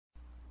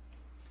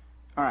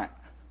All right.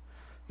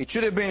 It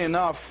should have been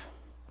enough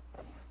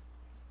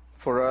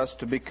for us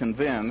to be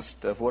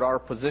convinced of what our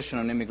position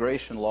on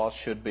immigration laws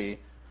should be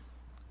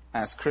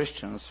as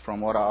Christians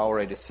from what I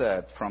already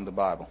said from the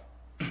Bible.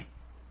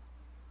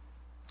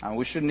 And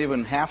we shouldn't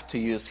even have to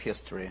use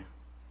history.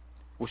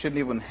 We shouldn't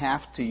even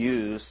have to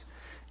use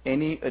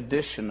any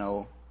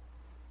additional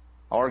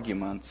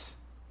arguments,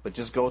 but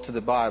just go to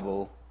the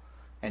Bible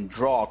and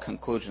draw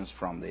conclusions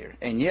from there.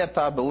 And yet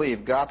I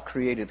believe God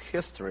created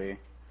history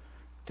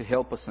to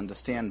help us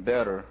understand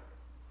better,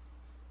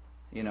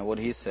 what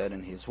He said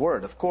in His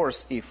Word. Of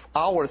course, if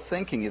our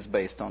thinking is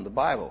based on the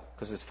Bible,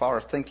 because if our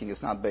thinking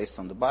is not based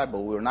on the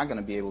Bible, we're not going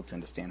to be able to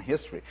understand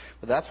history.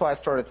 But that's why I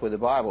started with the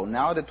Bible.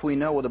 Now that we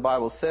know what the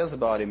Bible says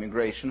about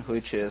immigration,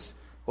 which is,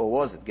 what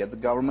was it? Get the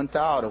government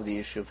out of the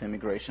issue of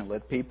immigration.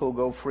 Let people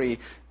go free.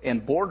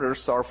 And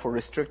borders are for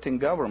restricting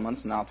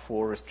governments, not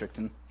for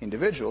restricting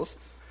individuals.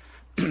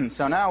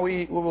 So now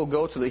we will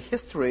go to the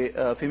history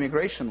of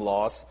immigration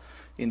laws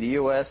in the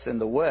U.S. and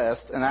the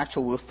West. And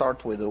actually we'll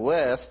start with the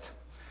West.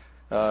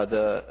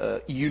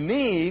 The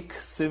unique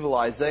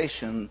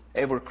civilization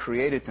ever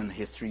created in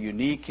history,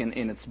 unique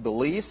in its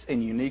beliefs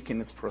and unique in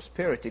its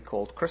prosperity,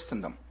 called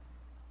Christendom.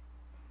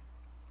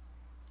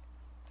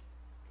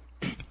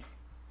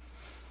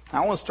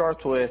 I want to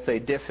start with a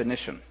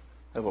definition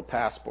of a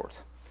passport.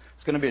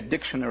 It's going to be a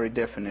dictionary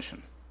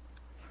definition.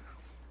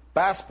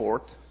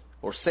 Passport,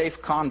 or safe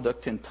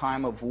conduct in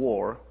time of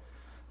war,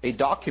 a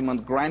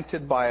document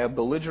granted by a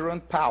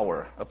belligerent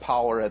power, a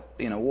power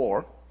in a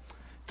war,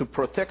 to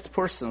protect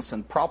persons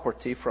and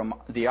property from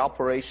the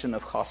operation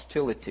of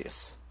hostilities.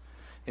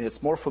 In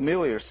its more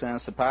familiar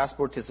sense, a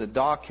passport is a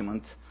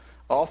document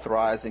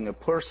authorizing a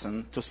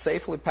person to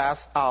safely pass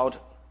out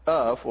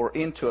of or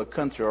into a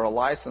country, or a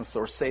license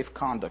or safe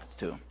conduct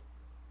to.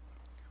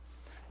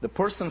 The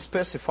person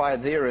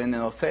specified therein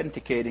in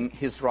authenticating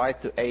his right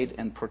to aid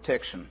and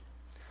protection.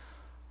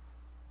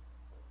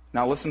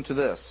 Now listen to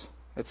this.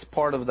 It's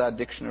part of that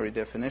dictionary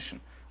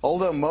definition.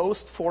 Although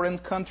most foreign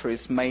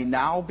countries may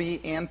now be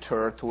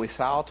entered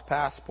without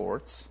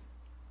passports,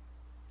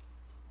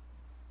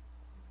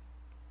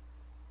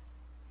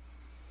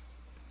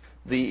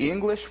 the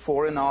English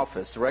Foreign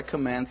Office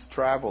recommends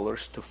travelers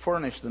to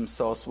furnish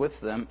themselves with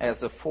them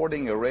as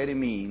affording a ready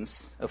means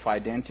of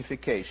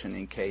identification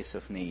in case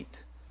of need.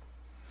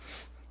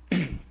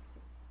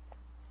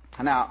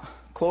 Now,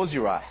 close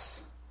your eyes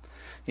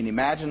and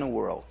imagine a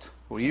world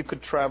where you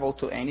could travel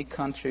to any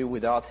country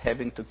without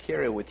having to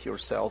carry with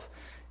yourself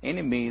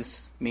any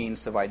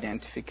means of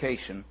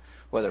identification,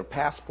 whether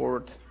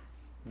passport,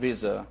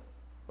 visa,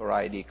 or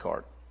ID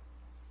card.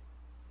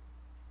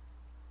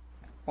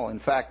 Well, in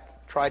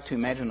fact, try to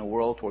imagine a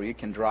world where you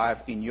can drive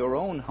in your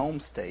own home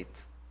state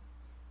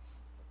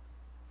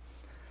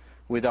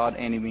without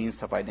any means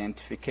of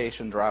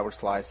identification, driver's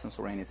license,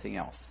 or anything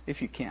else,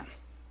 if you can.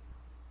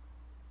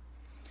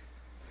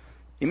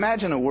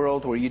 Imagine a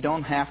world where you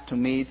don't have to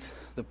meet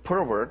the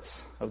perverts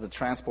of the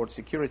Transport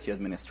Security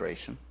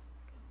Administration,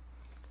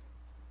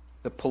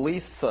 the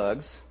police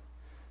thugs,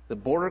 the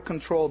border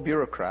control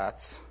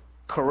bureaucrats,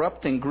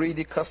 corrupt and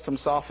greedy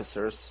customs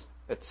officers,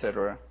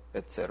 etc.,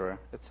 etc.,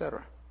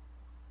 etc.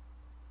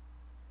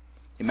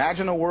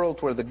 Imagine a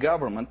world where the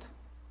government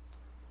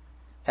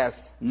has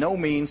no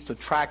means to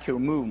track your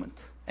movement.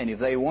 And if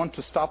they want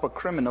to stop a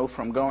criminal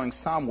from going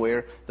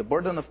somewhere, the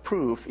burden of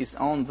proof is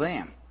on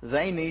them.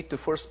 They need to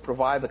first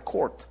provide the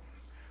court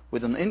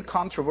with an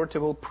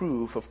incontrovertible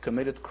proof of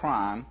committed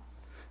crime,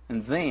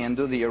 and then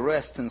do the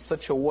arrest in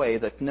such a way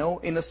that no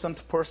innocent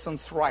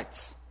person's rights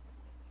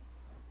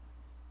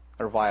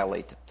are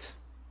violated.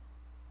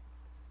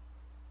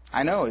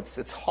 I know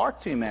it's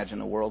hard to imagine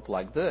a world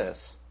like this,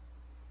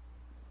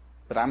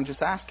 but I'm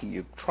just asking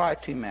you, try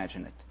to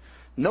imagine it.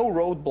 No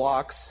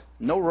roadblocks,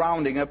 no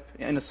rounding up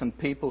innocent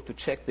people to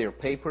check their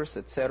papers,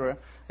 etc.,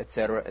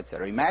 etc.,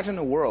 etc. Imagine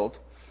a world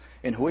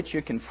in which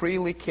you can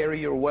freely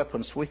carry your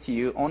weapons with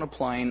you on a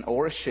plane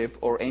or a ship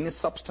or any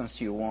substance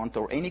you want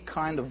or any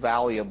kind of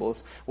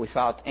valuables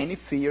without any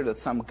fear that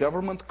some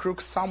government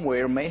crook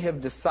somewhere may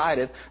have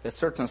decided that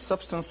certain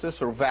substances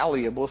or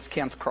valuables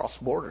can't cross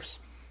borders.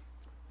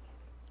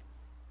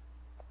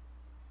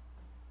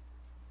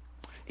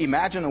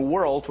 Imagine a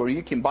world where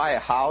you can buy a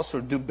house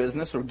or do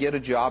business or get a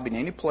job in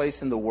any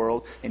place in the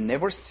world and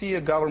never see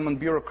a government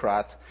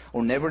bureaucrat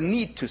or never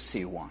need to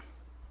see one,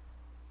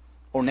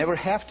 or never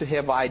have to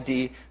have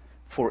ID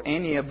for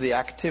any of the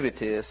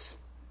activities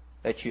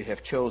that you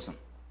have chosen.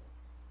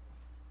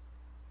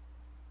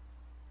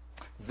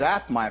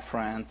 That, my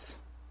friends,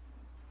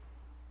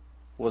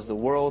 was the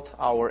world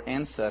our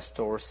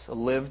ancestors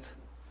lived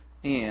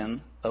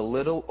in a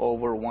little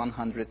over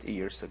 100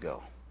 years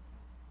ago.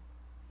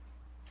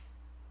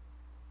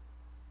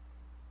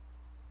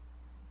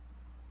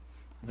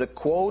 The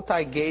quote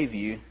I gave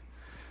you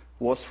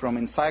was from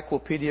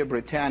Encyclopedia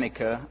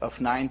Britannica of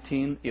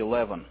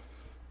 1911.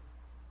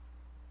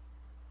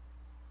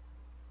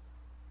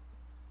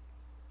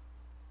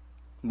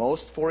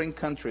 Most foreign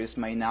countries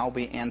may now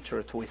be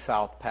entered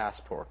without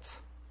passports.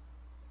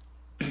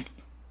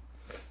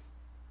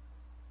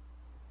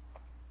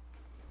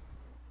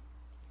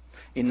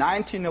 In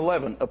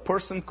 1911, a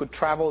person could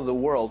travel the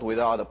world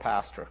without a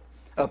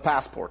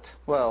passport.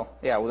 Well,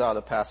 yeah, without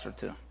a pastor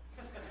too.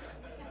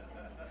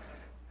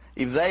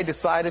 If they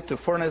decided to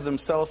furnish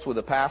themselves with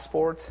a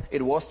passport,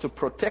 it was to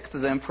protect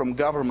them from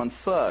government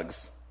thugs,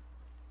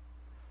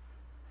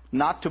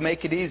 not to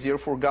make it easier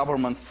for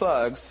government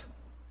thugs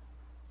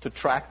to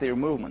track their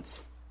movements.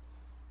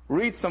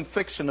 Read some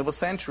fiction of a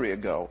century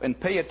ago and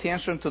pay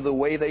attention to the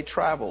way they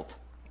traveled.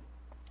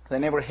 They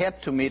never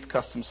had to meet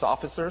customs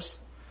officers,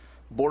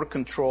 border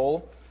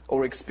control,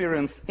 or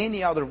experience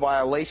any other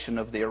violation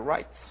of their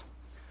rights.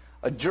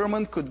 A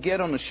German could get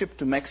on a ship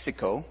to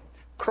Mexico,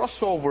 cross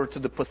over to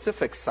the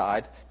Pacific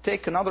side,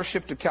 take another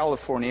ship to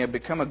California,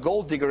 become a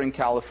gold digger in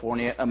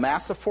California,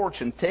 amass a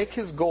fortune, take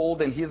his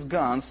gold and his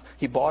guns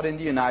he bought in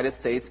the United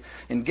States,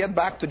 and get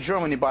back to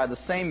Germany by the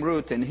same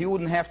route, and he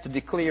wouldn't have to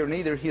declare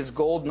neither his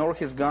gold nor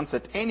his guns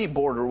at any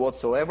border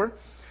whatsoever,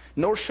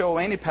 nor show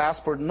any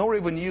passport, nor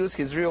even use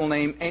his real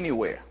name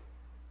anywhere.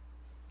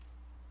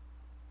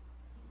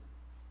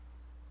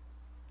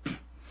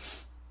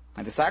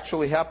 And this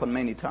actually happened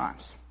many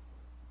times.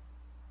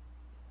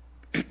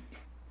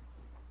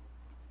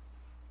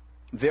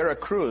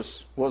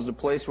 Veracruz was the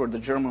place where the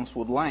Germans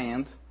would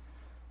land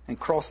and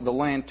cross the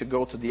land to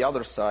go to the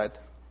other side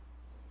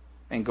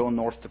and go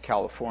north to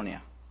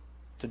California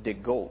to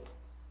dig gold.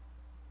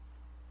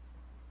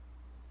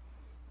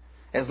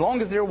 As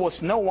long as there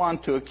was no one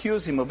to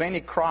accuse him of any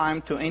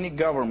crime to any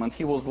government,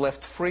 he was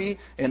left free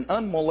and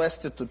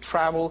unmolested to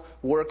travel,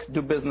 work,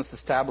 do business,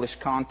 establish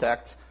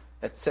contacts,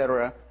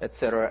 etc.,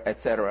 etc.,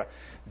 etc.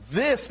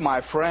 This,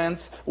 my friends,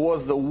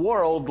 was the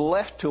world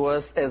left to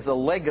us as a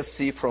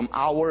legacy from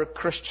our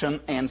Christian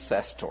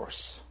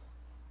ancestors.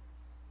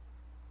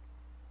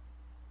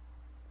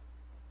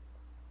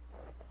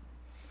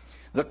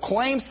 The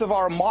claims of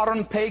our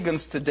modern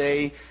pagans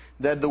today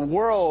that the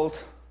world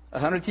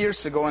 100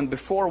 years ago and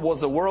before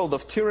was a world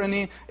of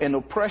tyranny and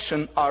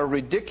oppression are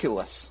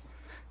ridiculous.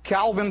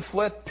 Calvin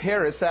fled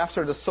Paris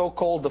after the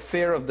so-called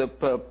affair of the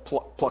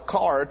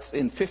placards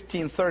in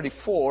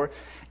 1534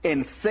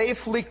 and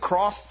safely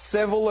crossed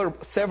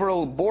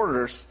several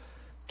borders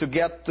to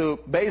get to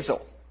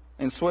Basel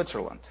in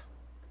Switzerland.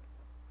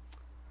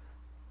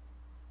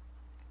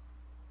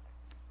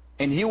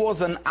 And he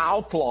was an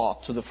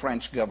outlaw to the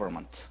French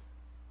government.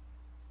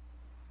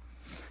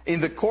 In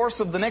the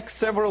course of the next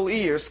several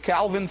years,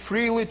 Calvin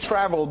freely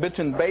traveled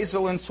between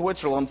Basel in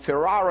Switzerland,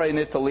 Ferrara in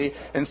Italy,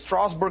 and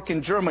Strasbourg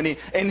in Germany,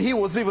 and he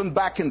was even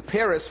back in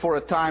Paris for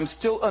a time,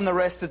 still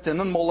unarrested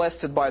and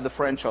unmolested by the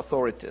French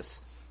authorities.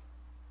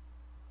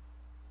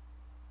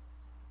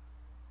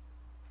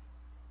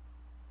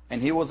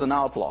 And he was an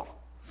outlaw.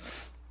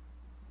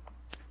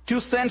 2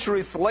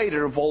 centuries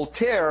later,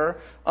 Voltaire,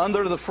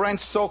 under the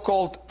French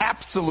so-called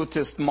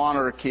absolutist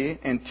monarchy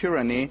and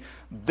tyranny,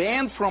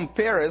 banned from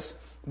Paris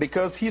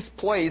because his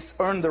place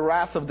earned the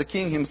wrath of the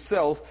king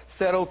himself,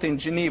 settled in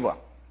Geneva,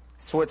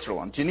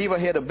 Switzerland. Geneva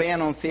had a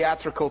ban on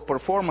theatrical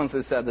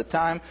performances at the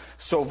time,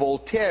 so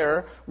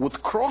Voltaire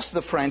would cross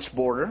the French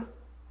border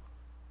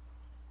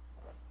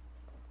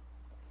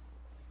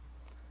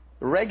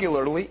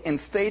regularly and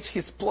stage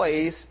his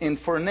plays in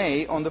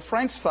Ferney on the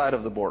French side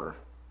of the border.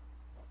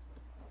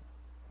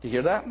 Do you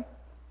hear that?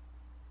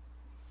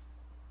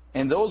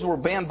 And those were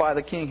banned by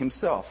the king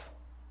himself.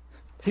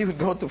 He would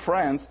go to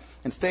France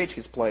and stage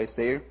his plays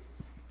there.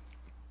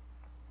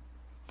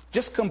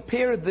 Just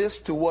compare this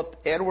to what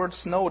Edward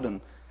Snowden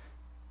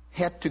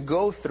had to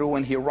go through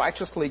when he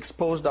righteously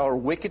exposed our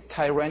wicked,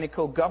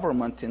 tyrannical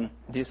government in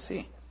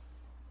D.C.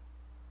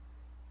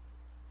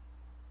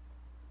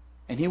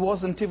 And he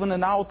wasn't even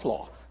an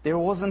outlaw. There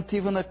wasn't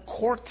even a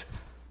court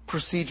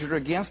procedure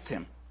against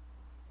him.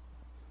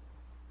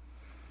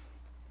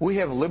 We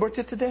have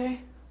liberty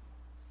today.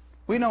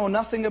 We know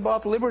nothing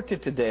about liberty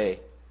today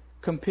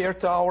compared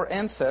to our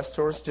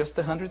ancestors just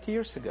 100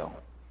 years ago.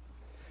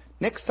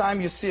 Next time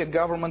you see a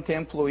government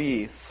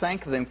employee,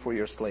 thank them for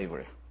your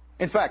slavery.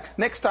 In fact,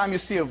 next time you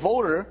see a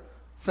voter,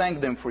 thank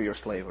them for your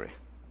slavery.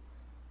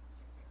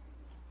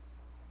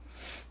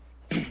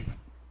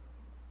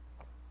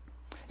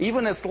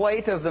 Even as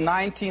late as the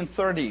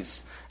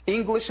 1930s,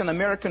 English and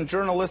American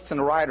journalists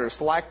and writers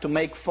liked to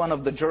make fun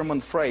of the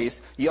German phrase,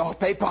 "Your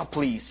paper,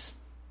 please."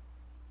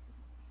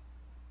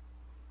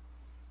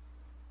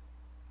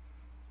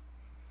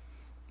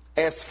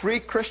 As free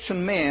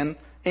Christian men,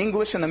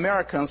 English and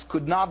Americans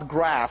could not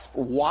grasp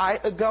why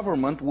a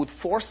government would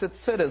force its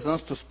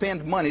citizens to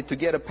spend money to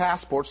get a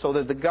passport so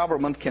that the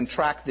government can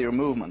track their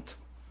movement.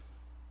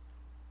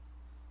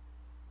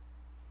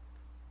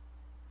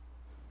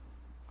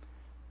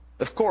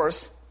 Of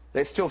course,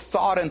 they still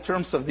thought in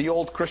terms of the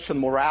old Christian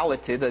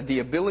morality that the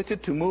ability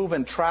to move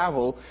and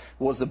travel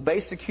was a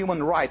basic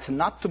human right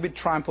not to be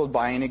trampled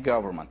by any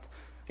government.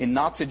 In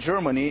Nazi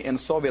Germany and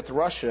Soviet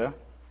Russia,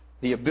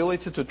 the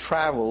ability to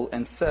travel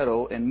and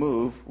settle and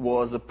move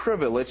was a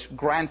privilege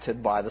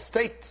granted by the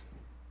state.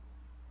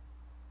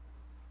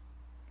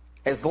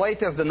 As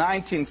late as the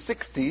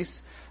 1960s,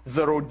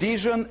 the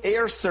Rhodesian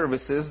Air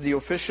Services, the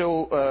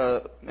official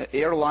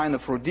airline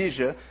of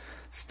Rhodesia,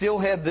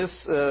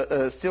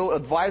 still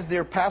advised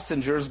their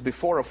passengers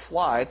before a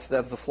flight,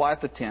 that's the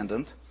flight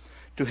attendant,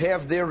 to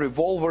have their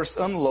revolvers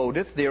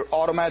unloaded, their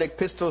automatic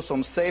pistols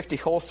on safety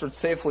holstered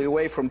safely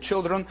away from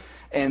children,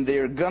 and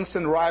their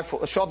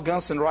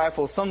shotguns and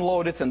rifles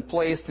unloaded and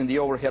placed in the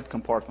overhead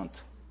compartment.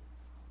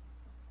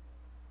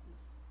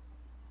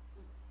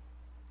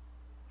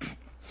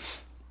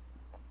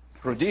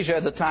 Rhodesia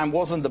at the time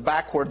wasn't the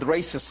backward,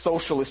 racist,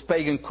 socialist,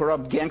 pagan,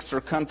 corrupt,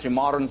 gangster country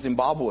modern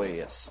Zimbabwe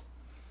is.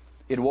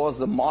 It was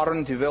the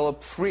modern,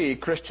 developed, free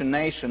Christian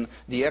nation,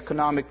 the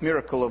economic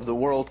miracle of the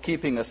world,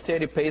 keeping a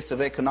steady pace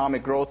of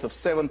economic growth of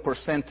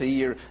 7% a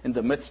year in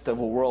the midst of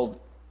a world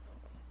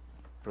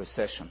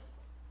recession.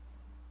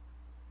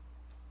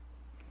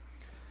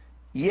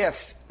 Yes,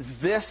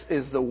 this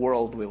is the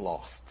world we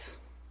lost.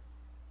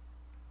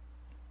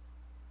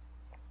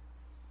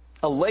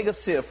 A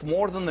legacy of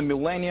more than a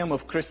millennium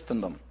of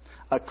Christendom.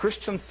 A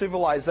Christian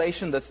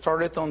civilization that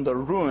started on the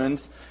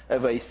ruins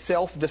of a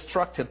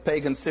self-destructed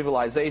pagan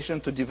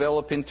civilization to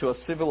develop into a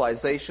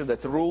civilization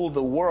that ruled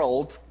the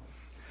world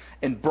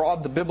and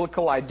brought the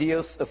biblical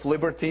ideas of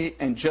liberty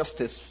and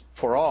justice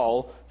for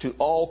all to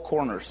all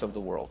corners of the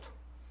world.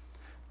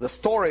 The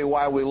story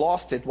why we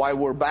lost it, why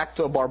we're back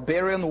to a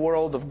barbarian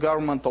world of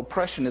government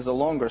oppression, is a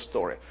longer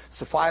story.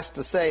 Suffice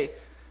to say,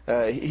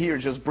 here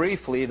just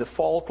briefly, the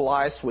fault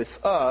lies with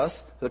us,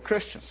 the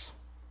Christians,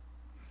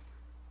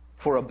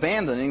 for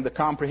abandoning the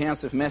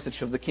comprehensive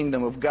message of the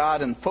kingdom of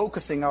God and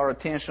focusing our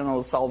attention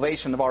on the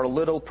salvation of our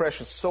little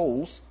precious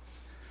souls,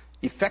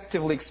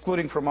 effectively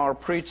excluding from our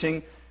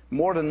preaching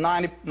more than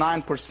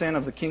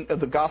 99% of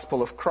the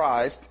gospel of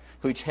Christ,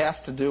 which has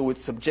to do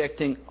with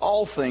subjecting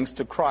all things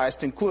to Christ,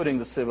 including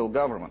the civil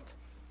government.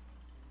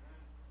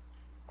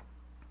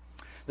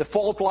 The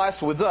fault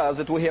lies with us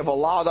that we have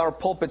allowed our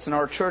pulpits and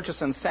our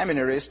churches and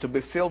seminaries to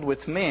be filled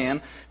with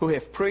men who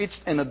have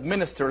preached and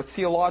administered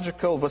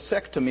theological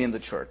vasectomy in the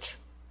church.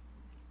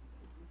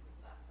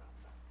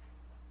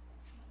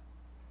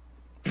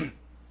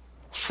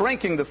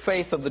 Shrinking the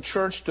faith of the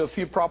church to a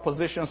few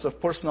propositions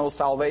of personal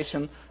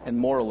salvation and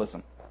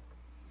moralism.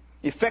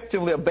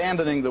 Effectively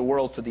abandoning the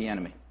world to the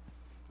enemy.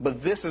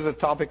 But this is a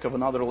topic of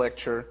another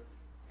lecture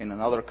in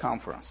another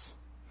conference.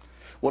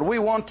 What we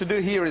want to do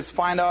here is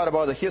find out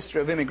about the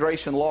history of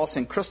immigration laws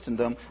in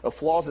Christendom, of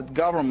laws that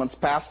governments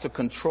pass to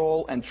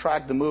control and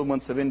track the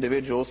movements of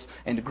individuals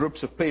and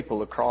groups of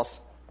people across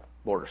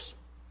borders.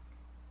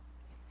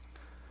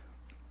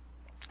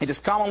 It is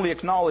commonly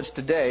acknowledged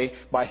today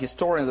by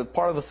historians that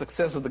part of the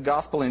success of the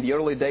gospel in the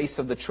early days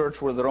of the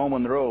church were the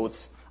Roman roads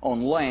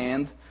on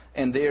land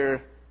and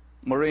their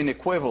marine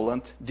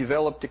equivalent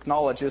developed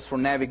technologies for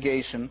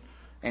navigation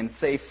and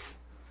safe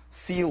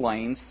sea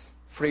lanes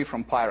free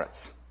from pirates.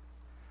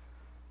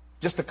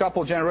 Just a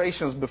couple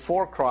generations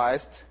before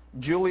Christ,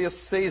 Julius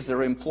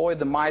Caesar employed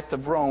the might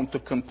of Rome to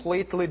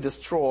completely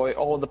destroy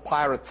all the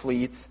pirate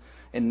fleets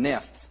and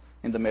nests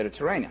in the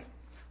Mediterranean.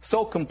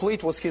 So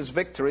complete was his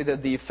victory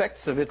that the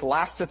effects of it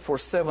lasted for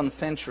 7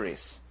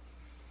 centuries.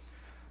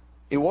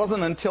 It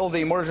wasn't until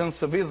the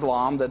emergence of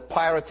Islam that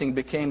pirating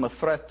became a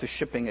threat to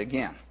shipping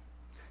again.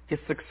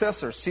 His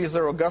successor,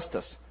 Caesar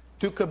Augustus,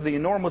 took up the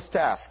enormous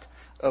task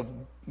of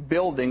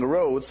building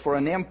roads for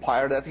an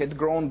empire that had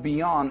grown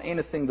beyond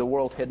anything the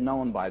world had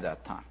known by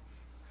that time.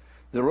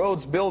 The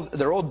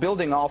road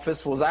building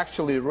office was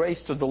actually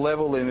raised to the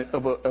level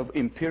of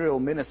imperial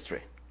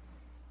ministry.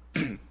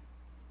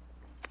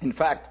 In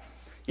fact,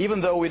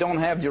 even though we don't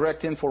have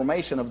direct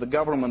information of the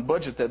government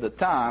budget at the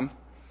time,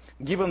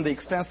 given the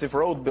extensive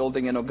road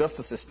building in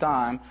Augustus'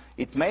 time,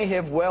 it may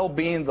have well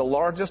been the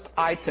largest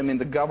item in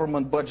the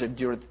government budget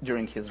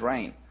during his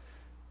reign.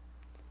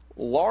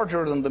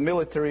 Larger than the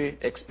military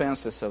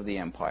expenses of the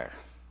empire.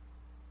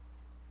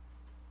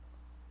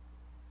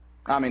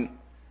 I mean,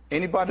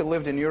 anybody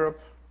lived in Europe?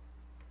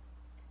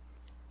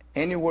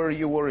 Anywhere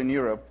you were in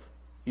Europe,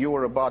 you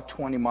were about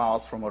 20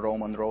 miles from a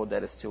Roman road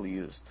that is still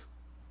used.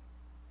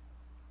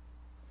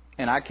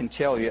 And I can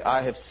tell you,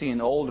 I have seen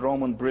old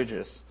Roman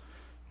bridges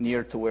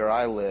near to where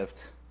I lived,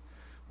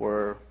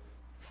 where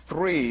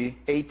 3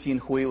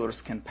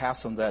 18-wheelers can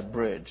pass on that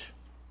bridge.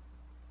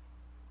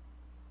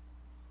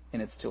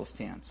 And it still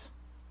stands.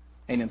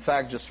 And in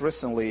fact, just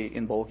recently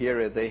in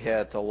Bulgaria, they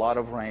had a lot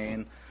of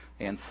rain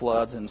and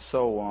floods and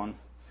so on.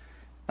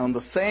 On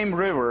the same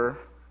river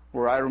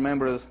where I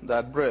remember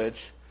that bridge,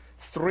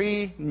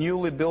 3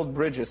 newly built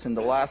bridges in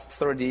the last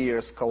 30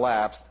 years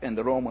collapsed, and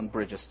the Roman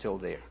bridge is still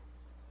there.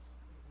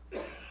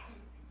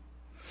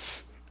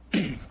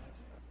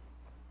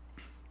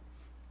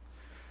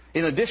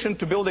 In addition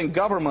to building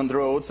government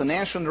roads, an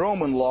ancient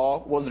Roman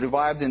law was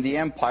revived in the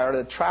empire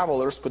that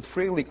travelers could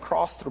freely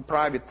cross through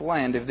private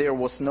land if there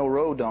was no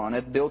road on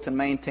it, built and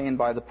maintained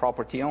by the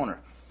property owner.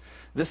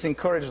 This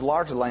encouraged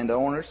large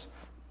landowners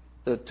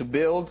to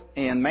build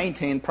and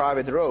maintain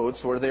private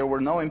roads where there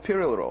were no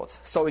imperial roads.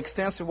 So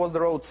extensive was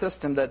the road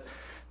system that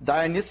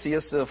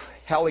Dionysius of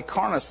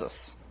Halicarnassus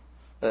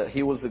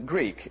he was a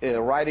Greek,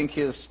 writing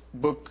his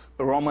book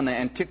Roman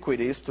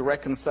Antiquities to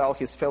reconcile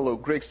his fellow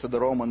Greeks to the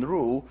Roman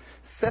rule,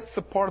 sets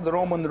apart the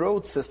Roman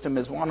road system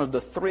as one of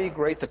the three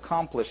great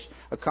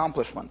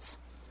accomplishments,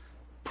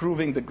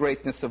 proving the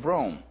greatness of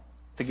Rome,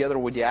 together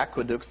with the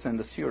aqueducts and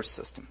the sewer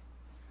system.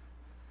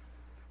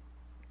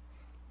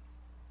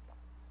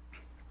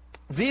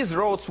 These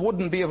roads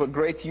wouldn't be of a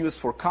great use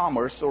for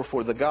commerce or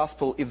for the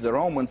gospel if the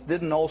Romans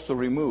didn't also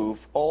remove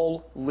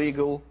all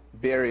legal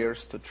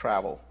barriers to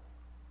travel.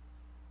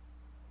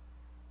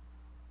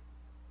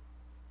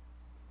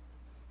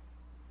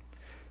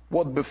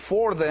 What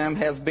before them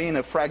has been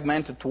a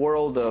fragmented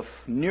world of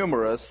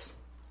numerous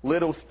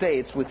little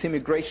states with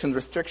immigration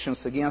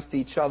restrictions against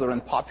each other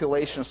and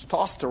populations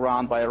tossed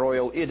around by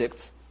royal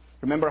edicts.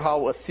 Remember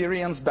how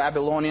Assyrians,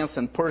 Babylonians,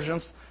 and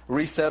Persians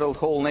resettled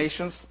whole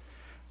nations?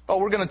 Oh,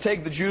 we're going to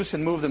take the Jews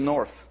and move them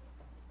north.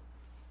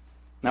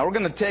 Now we're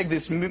going to take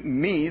these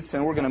Medes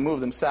and we're going to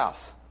move them south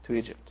to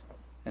Egypt,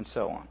 and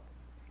so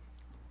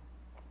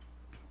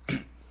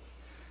on.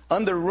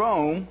 Under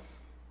Rome,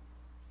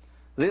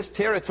 this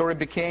territory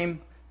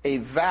became a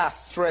vast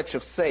stretch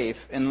of safe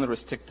and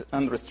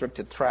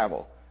unrestricted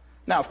travel.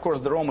 Now, of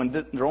course, the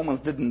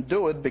Romans didn't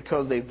do it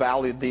because they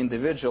valued the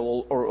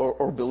individual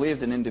or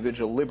believed in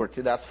individual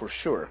liberty, that's for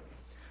sure.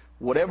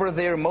 Whatever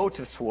their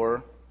motives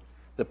were,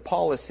 the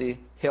policy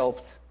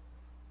helped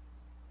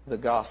the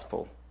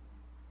gospel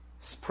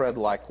spread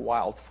like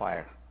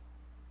wildfire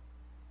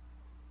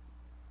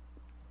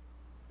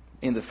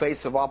in the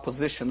face of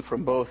opposition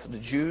from both the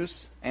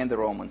Jews and the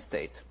Roman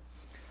state.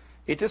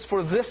 It is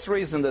for this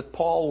reason that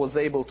Paul was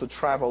able to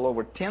travel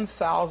over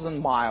 10,000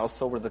 miles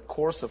over the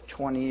course of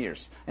 20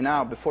 years. And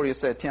now, before you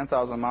say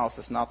 10,000 miles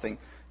is nothing,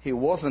 he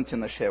wasn't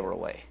in a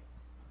Chevrolet.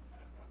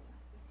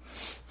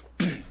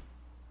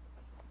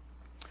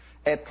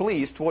 At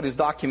least what is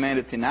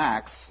documented in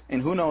Acts,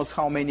 and who knows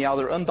how many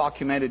other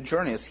undocumented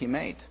journeys he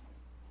made.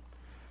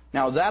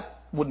 Now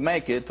that would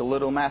make it a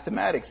little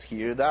mathematics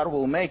here. That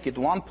will make it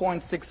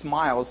 1.6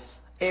 miles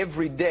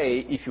every day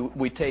if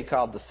we take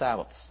out the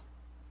Sabbaths.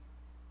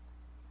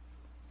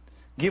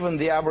 Given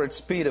the average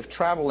speed of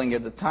traveling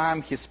at the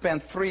time, he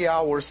spent 3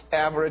 hours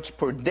average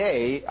per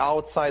day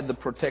outside the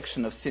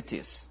protection of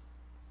cities,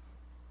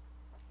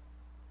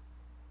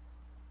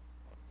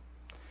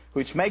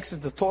 which makes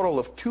it a total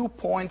of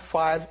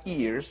 2.5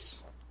 years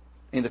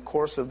in the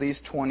course of these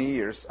 20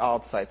 years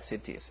outside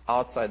cities,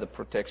 outside the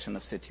protection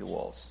of city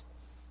walls.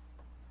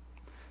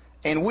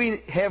 And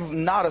we have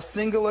not a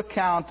single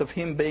account of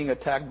him being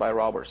attacked by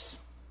robbers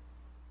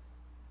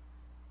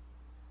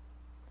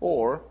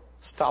or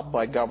stopped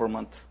by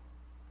government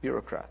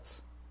bureaucrats.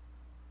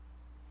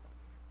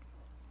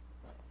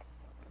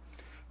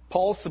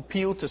 Paul's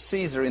appeal to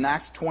Caesar in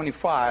Acts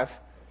 25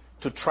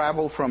 to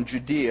travel from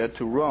Judea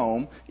to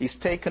Rome is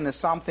taken as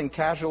something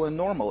casual and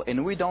normal,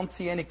 and we don't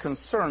see any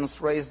concerns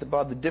raised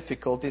about the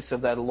difficulties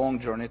of that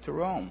long journey to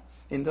Rome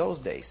in those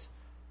days.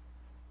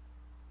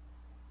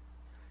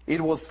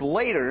 It was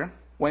later,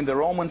 when the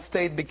Roman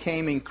state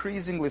became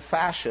increasingly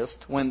fascist,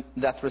 when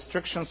that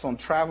restrictions on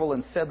travel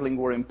and settling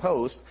were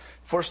imposed,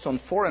 first on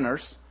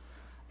foreigners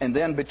and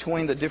then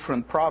between the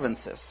different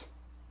provinces.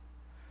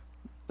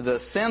 The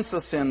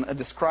census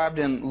described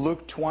in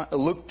Luke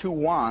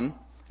 2:1,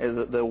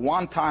 the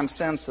one-time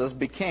census,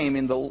 became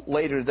in the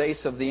later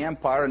days of the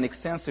empire an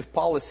extensive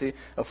policy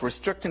of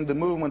restricting the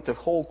movement of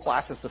whole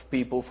classes of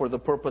people for the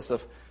purpose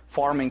of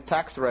farming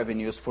tax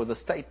revenues for the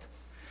state.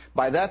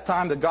 By that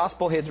time, the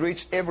gospel had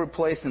reached every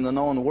place in the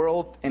known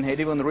world and had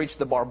even reached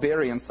the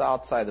barbarians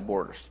outside the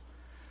borders.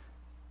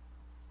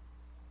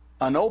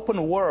 An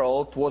open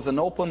world was an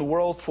open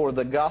world for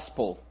the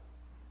gospel,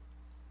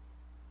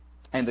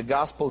 and the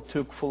gospel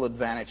took full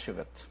advantage of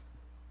it.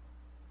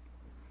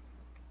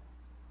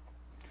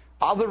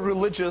 Other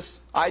religious,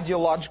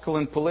 ideological,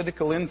 and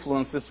political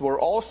influences were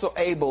also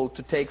able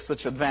to take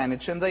such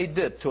advantage, and they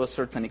did to a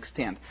certain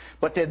extent.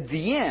 But at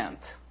the end,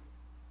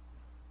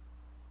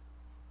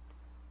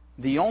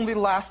 the only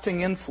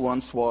lasting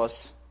influence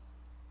was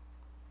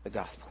the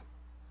gospel.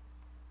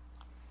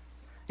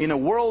 In a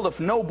world of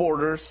no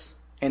borders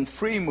and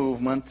free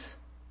movement,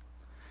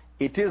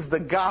 it is the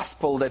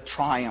gospel that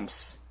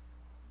triumphs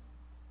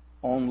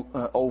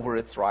over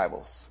its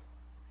rivals.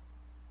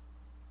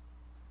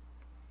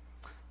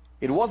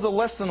 It was a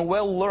lesson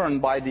well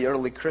learned by the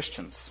early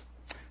Christians.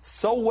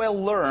 So well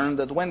learned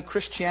that when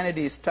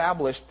Christianity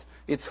established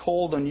its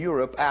hold on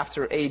Europe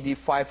after AD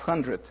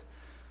 500,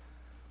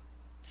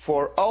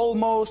 for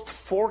almost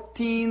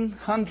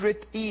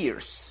 1400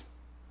 years,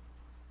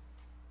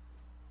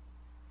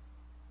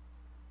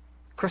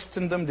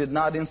 Christendom did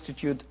not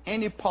institute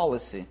any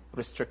policy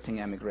restricting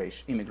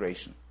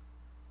immigration.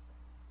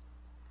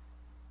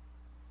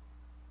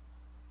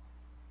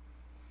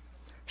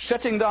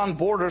 Shutting down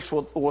borders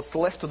was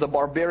left to the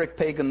barbaric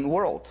pagan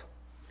world.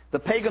 The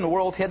pagan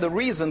world had a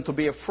reason to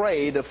be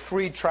afraid of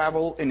free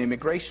travel and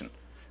immigration,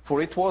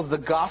 for it was the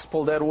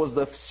gospel that was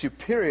the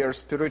superior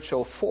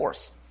spiritual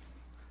force.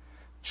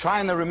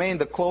 China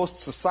remained a closed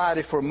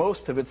society for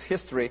most of its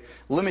history,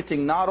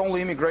 limiting not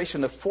only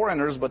immigration of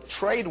foreigners, but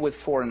trade with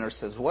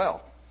foreigners as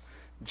well.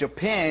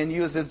 Japan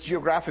used its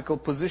geographical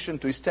position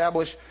to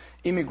establish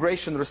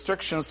immigration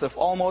restrictions of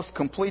almost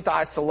complete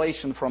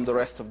isolation from the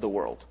rest of the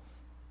world.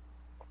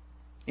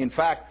 In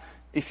fact,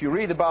 if you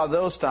read about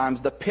those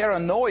times, the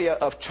paranoia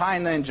of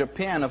China and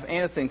Japan of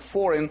anything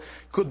foreign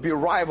could be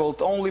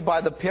rivaled only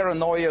by the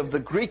paranoia of the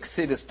Greek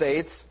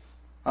city-states,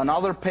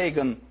 another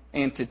pagan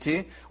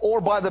entity, or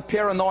by the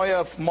paranoia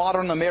of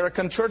modern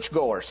American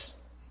churchgoers,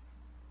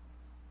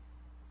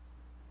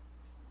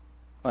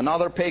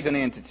 another pagan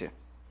entity.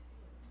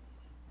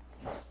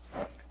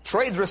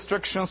 Trade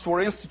restrictions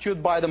were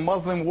instituted by the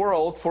Muslim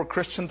world for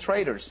Christian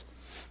traders.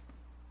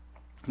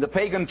 The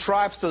pagan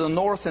tribes to the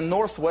north and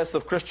northwest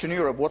of Christian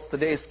Europe, what's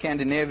today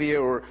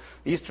Scandinavia or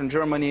Eastern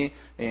Germany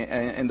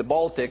and the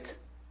Baltic,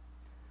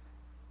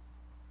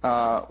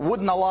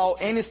 wouldn't allow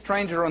any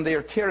stranger on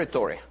their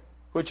territory,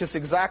 which is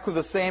exactly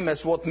the same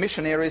as what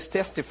missionaries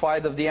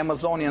testified of the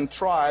Amazonian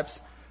tribes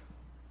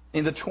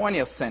in the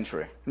 20th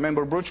century.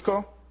 Remember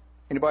Bruchko?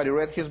 Anybody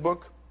read his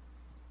book?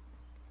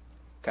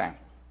 Okay.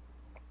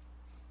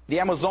 The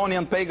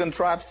Amazonian pagan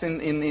tribes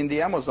in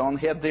the Amazon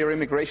had their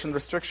immigration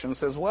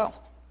restrictions as well.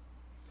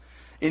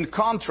 In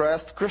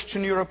contrast,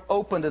 Christian Europe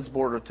opened its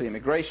border to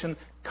immigration,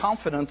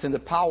 confident in the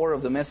power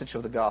of the message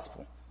of the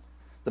gospel.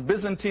 The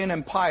Byzantine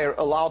Empire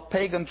allowed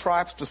pagan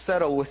tribes to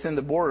settle within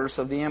the borders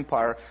of the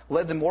empire,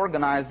 let them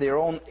organize their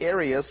own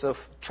areas of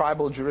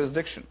tribal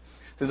jurisdiction.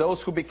 To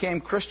those who became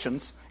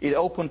Christians, it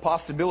opened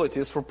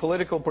possibilities for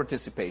political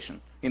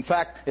participation. In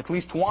fact, at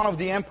least one of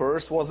the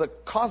emperors was a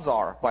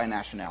Khazar by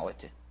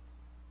nationality.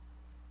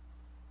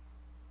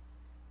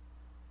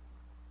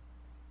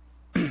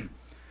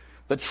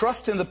 The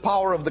trust in the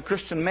power of the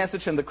Christian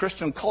message and the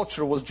Christian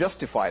culture was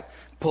justified.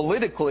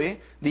 Politically,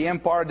 the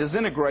empire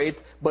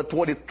disintegrated, but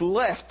what it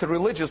left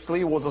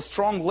religiously was a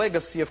strong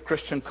legacy of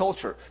Christian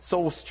culture.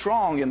 So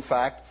strong, in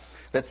fact,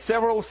 that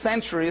several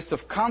centuries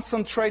of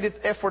concentrated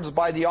efforts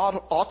by the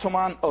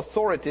Ottoman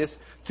authorities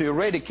to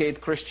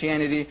eradicate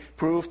Christianity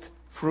proved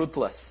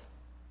fruitless.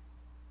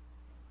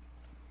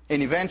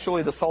 And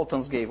eventually the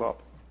sultans gave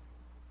up.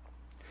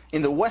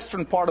 In the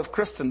western part of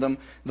Christendom,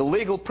 the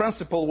legal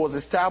principle was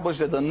established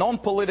that the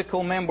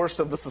non-political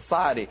members of the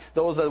society,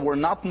 those that were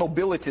not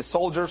nobility,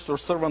 soldiers, or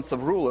servants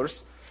of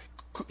rulers,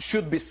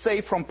 should be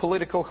safe from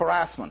political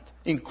harassment,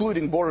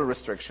 including border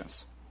restrictions.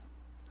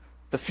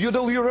 The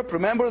feudal Europe,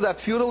 remember that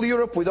feudal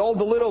Europe with all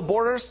the little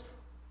borders?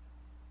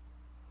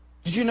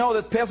 Did you know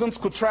that peasants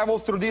could travel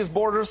through these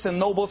borders and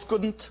nobles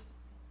couldn't?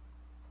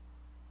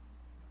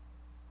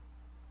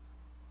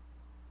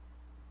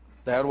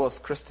 That was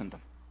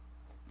Christendom.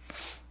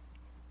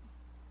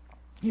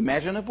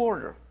 Imagine a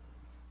border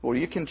where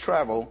you can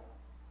travel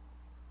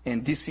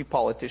and DC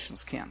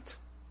politicians can't.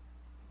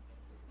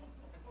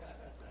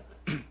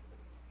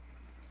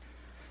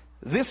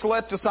 This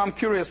led to some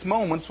curious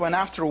moments when,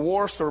 after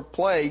wars or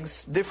plagues,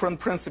 different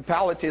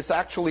principalities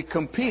actually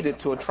competed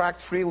to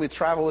attract freely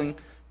traveling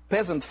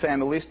peasant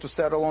families to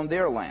settle on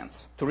their lands,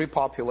 to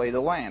repopulate the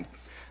land.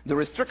 The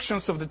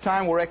restrictions of the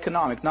time were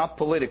economic, not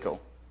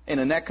political, and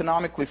an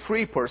economically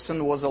free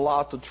person was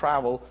allowed to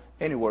travel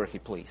anywhere he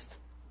pleased.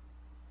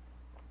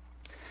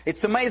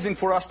 It's amazing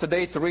for us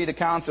today to read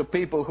accounts of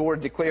people who were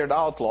declared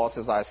outlaws,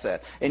 as I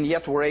said, and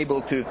yet were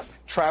able to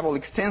travel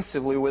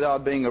extensively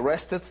without being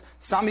arrested,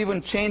 some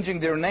even changing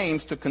their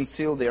names to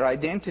conceal their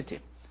identity.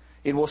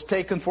 It was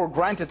taken for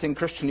granted in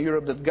Christian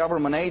Europe that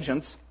government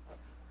agents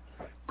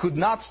could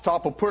not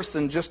stop a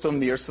person just on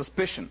mere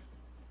suspicion.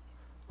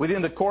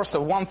 Within the course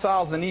of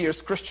 1,000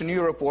 years, Christian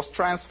Europe was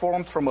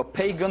transformed from a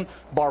pagan,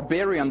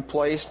 barbarian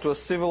place to a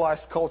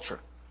civilized culture,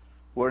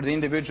 where the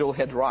individual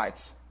had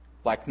rights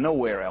like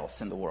nowhere else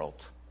in the world.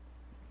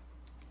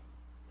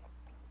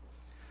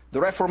 The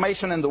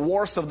Reformation and the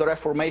wars of the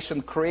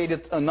Reformation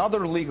created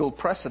another legal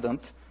precedent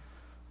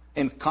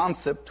and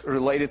concept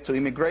related to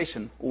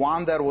immigration,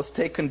 one that was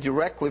taken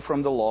directly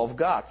from the law of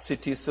God,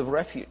 cities of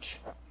refuge,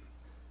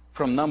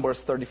 from Numbers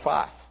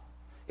 35.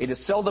 It is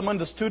seldom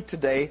understood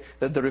today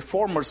that the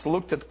Reformers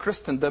looked at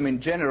Christendom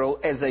in general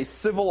as a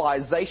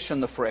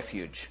civilization of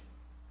refuge.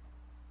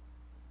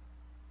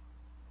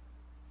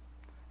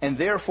 And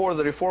therefore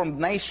the Reformed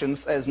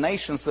nations as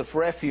nations of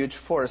refuge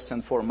first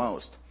and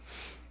foremost.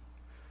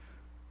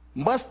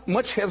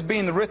 Much has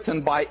been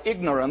written by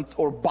ignorant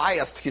or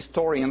biased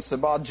historians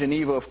about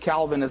Geneva of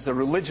Calvin as a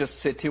religious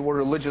city where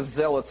religious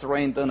zealots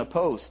reigned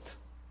unopposed.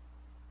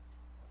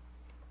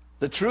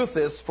 The truth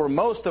is, for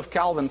most of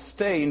Calvin's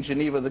stay in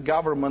Geneva, the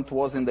government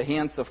was in the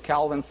hands of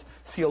Calvin's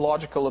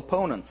theological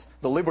opponents,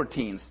 the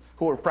libertines,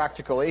 who were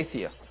practical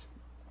atheists.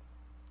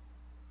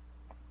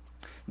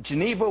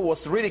 Geneva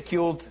was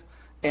ridiculed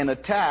and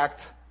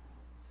attacked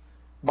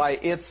by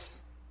its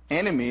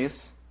enemies,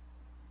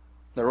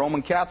 the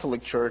Roman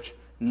Catholic Church,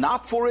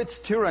 not for its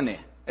tyranny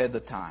at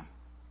the time,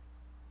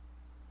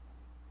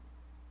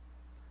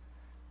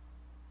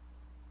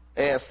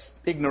 as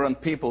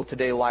ignorant people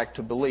today like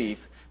to believe,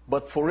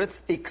 but for its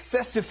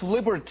excessive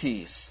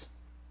liberties.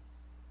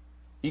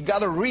 You got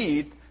to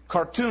read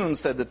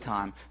cartoons at the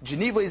time.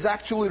 Geneva is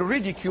actually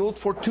ridiculed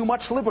for too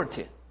much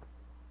liberty.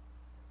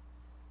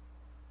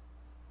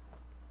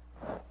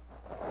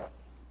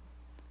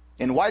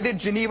 And why did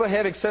Geneva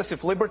have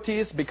excessive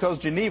liberties? Because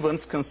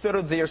Genevans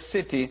considered their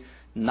city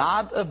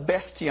not a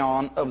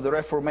bastion of the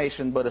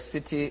Reformation, but a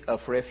city of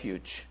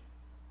refuge.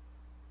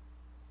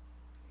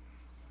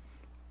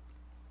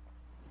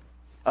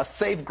 A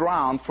safe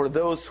ground for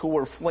those who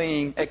were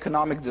fleeing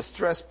economic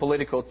distress,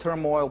 political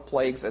turmoil,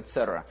 plagues,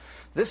 etc.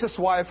 This is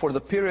why for the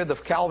period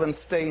of Calvin's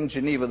stay in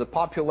Geneva, the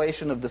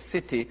population of the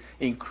city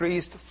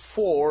increased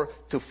 4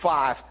 to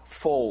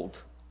 5-fold.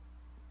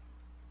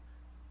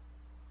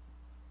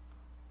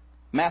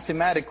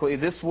 Mathematically,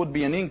 this would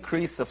be an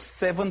increase of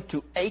 7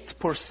 to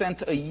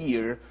 8% a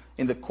year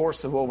in the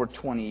course of over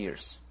 20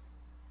 years.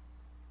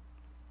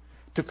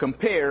 To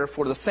compare,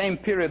 for the same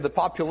period, the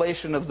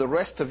population of the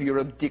rest of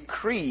Europe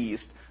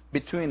decreased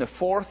between a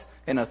fourth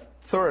and a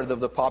third of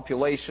the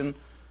population,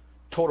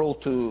 total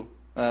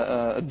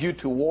due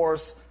to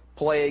wars,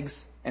 plagues,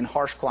 and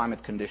harsh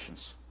climate conditions.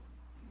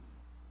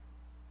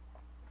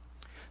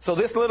 So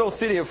this little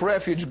city of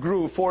refuge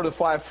grew 4 to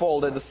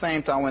 5-fold at the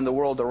same time when the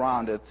world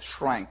around it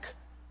shrank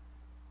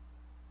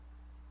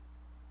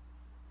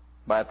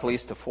by at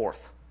least a fourth.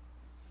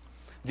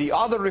 The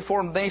other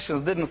Reformed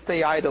nations didn't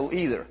stay idle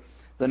either.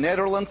 The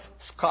Netherlands,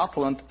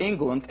 Scotland,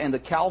 England, and the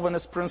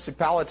Calvinist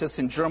principalities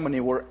in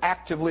Germany were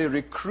actively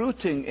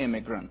recruiting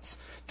immigrants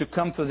to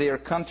come to their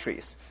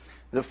countries.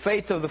 The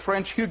fate of the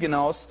French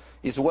Huguenots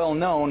is well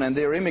known, and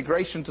their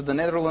immigration to the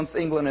Netherlands,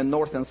 England, and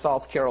North and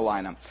South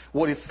Carolina.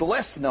 What is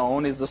less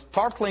known is the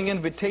startling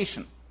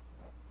invitation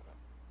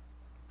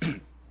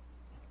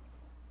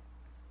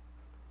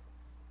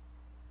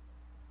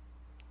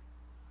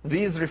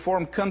these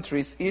Reformed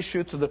countries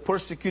issued to the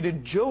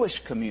persecuted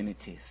Jewish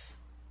communities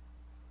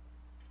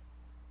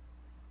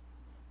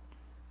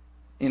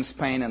in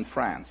Spain and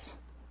France.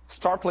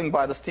 Startling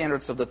by the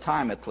standards of the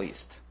time, at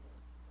least.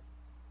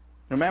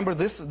 Remember,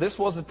 this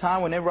was a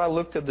time whenever I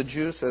looked at the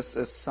Jews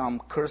as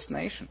some cursed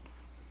nation.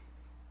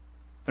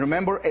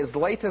 Remember, as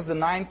late as the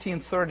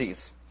 1930s,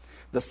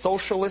 the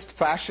socialist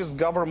fascist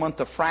government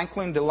of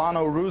Franklin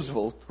Delano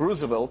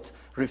Roosevelt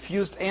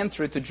refused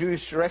entry to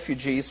Jewish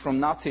refugees from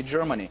Nazi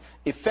Germany,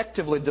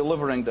 effectively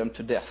delivering them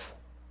to death.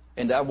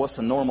 And that was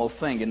a normal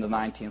thing in the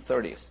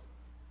 1930s.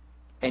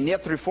 And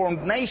yet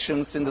Reformed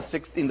nations in the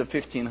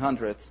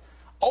 1500s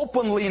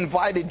openly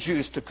invited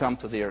Jews to come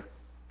to their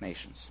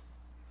nations.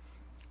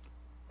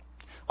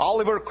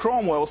 Oliver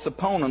Cromwell's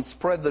opponents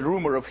spread the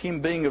rumor of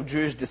him being of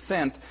Jewish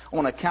descent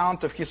on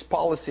account of his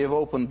policy of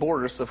open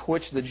borders, of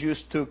which the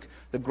Jews took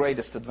the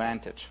greatest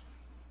advantage.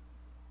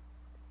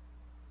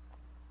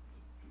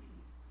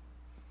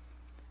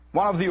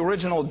 One of the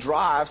original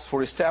drives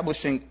for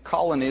establishing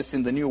colonies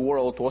in the New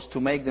World was to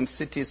make them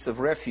cities of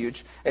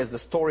refuge, as the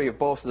story of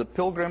both the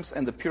Pilgrims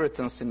and the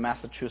Puritans in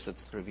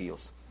Massachusetts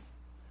reveals.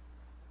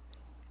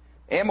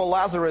 Emma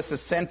Lazarus'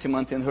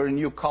 sentiment in her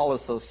New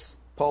Colossus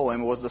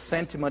poem was the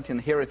sentiment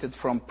inherited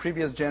from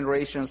previous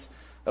generations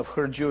of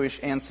her Jewish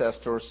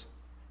ancestors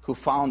who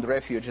found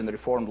refuge in the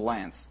Reformed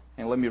lands.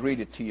 And let me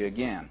read it to you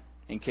again,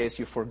 in case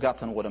you've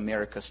forgotten what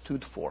America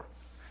stood for.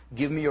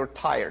 Give me your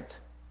tired,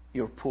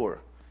 your poor,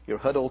 your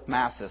huddled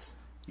masses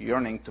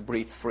yearning to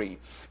breathe free.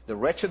 The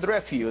wretched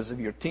refuse of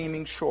your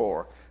teeming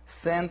shore,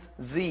 send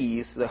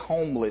these, the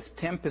homeless,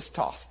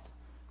 tempest-tossed,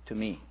 to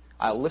me.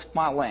 I lift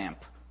my lamp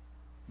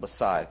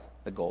beside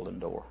the golden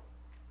door.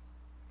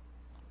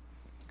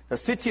 The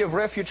city of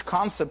refuge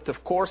concept,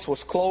 of course,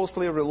 was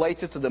closely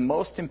related to the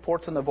most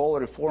important of all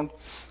Reformed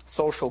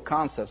social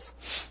concepts,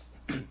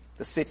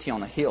 the city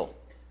on a hill.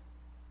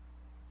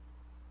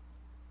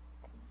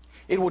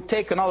 It would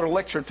take another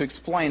lecture to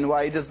explain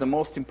why it is the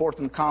most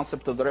important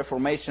concept of the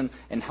Reformation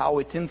and how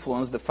it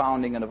influenced the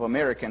founding of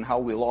America and how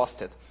we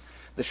lost it.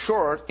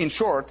 In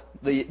short,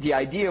 the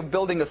idea of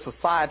building a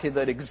society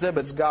that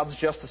exhibits God's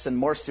justice and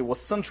mercy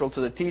was central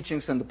to the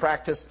teachings and the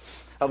practice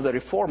of the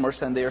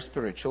Reformers and their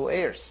spiritual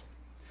heirs.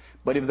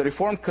 But if the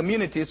Reformed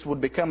communities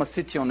would become a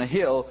city on a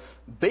hill,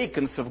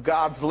 beacons of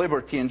God's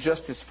liberty and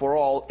justice for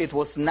all, it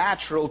was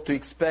natural to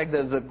expect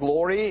that the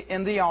glory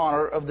and the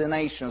honor of the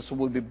nations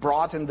would be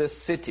brought in this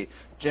city.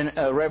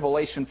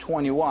 Revelation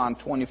 21,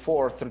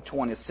 24 through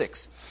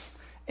 26.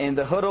 And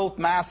the huddled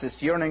masses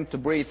yearning to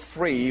breathe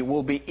free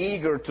will be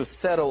eager to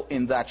settle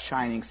in that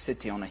shining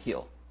city on a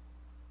hill.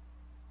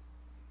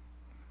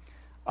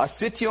 A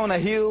city on a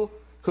hill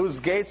whose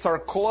gates are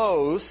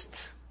closed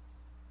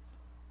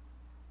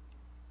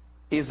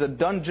is the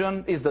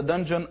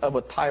dungeon of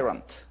a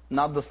tyrant,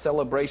 not the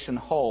celebration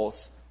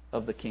halls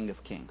of the King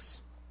of Kings.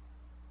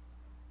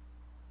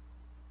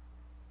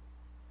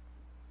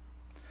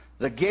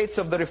 The gates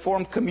of the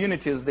Reformed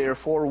communities,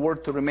 therefore, were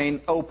to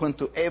remain open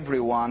to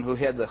everyone who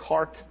had the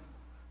heart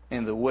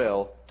and the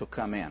will to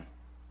come in.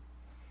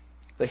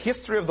 The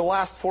history of the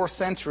last 4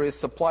 centuries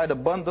supplied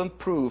abundant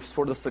proofs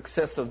for the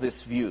success of this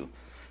view.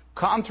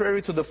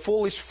 Contrary to the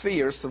foolish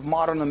fears of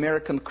modern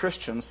American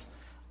Christians,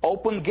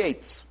 open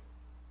gates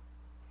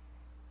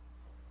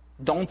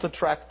don't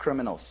attract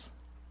criminals.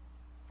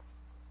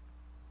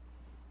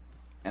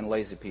 and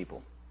lazy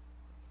people.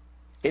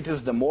 It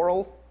is the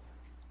moral,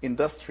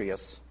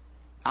 industrious,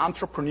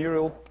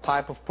 entrepreneurial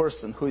type of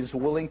person who is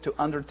willing to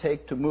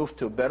undertake to move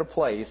to a better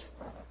place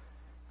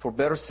for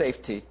better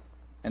safety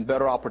and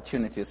better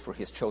opportunities for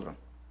his children.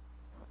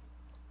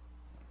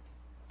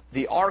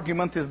 The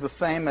argument is the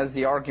same as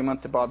the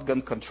argument about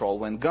gun control.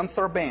 When guns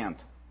are banned,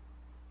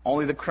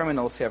 only the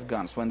criminals have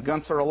guns. When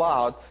guns are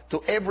allowed,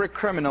 to every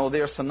criminal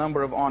there's a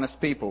number of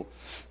honest people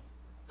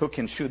who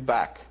can shoot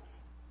back.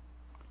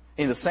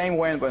 In the same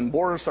way, when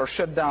borders are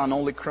shut down,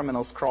 only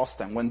criminals cross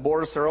them. When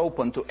borders are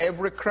open to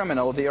every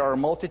criminal, there are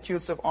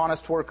multitudes of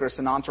honest workers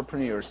and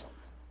entrepreneurs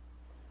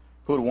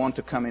who would want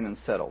to come in and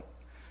settle.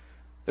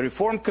 The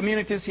Reformed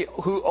communities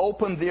who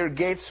opened their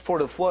gates for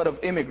the flood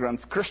of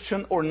immigrants,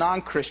 Christian or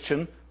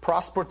non-Christian,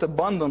 prospered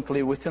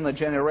abundantly within a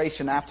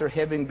generation after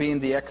having been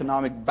the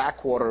economic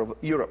backwater of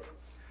Europe.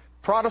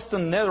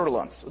 Protestant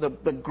Netherlands,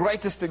 the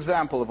greatest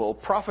example of all,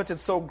 profited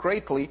so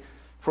greatly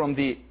from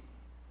the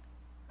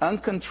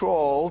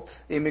uncontrolled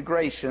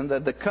immigration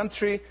that the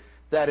country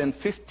that in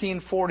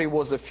 1540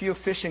 was a few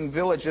fishing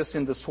villages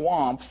in the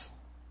swamps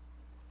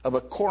of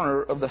a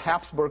corner of the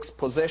Habsburgs'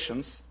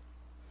 possessions,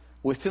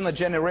 within a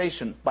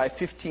generation, by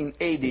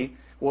 1580,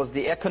 was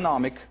the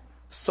economic,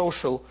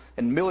 social,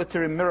 and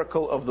military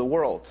miracle of the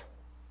world.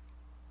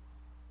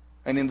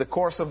 And in the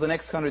course of the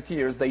next 100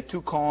 years, they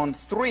took on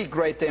 3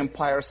 great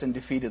empires and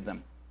defeated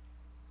them.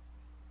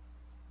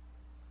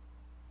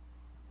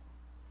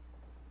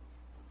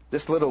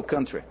 This little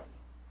country.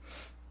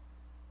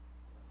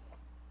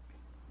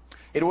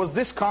 It was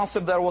this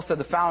concept that was at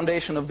the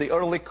foundation of the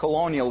early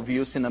colonial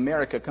views in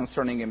America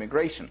concerning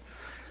immigration.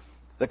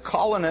 The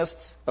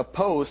colonists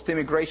opposed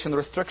immigration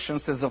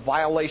restrictions as a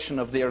violation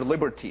of their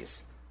liberties.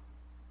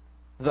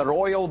 The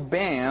royal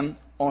ban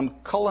on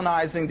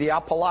colonizing the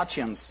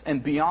Appalachians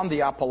and beyond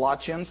the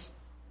Appalachians,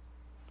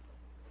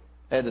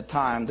 at the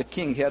time the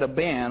king had a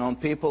ban on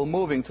people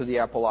moving to the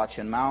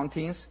Appalachian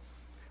Mountains,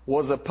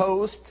 was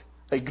opposed,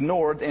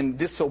 ignored, and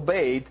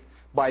disobeyed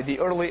by the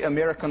early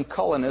American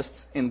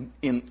colonists in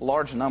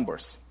large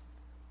numbers.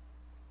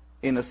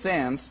 In a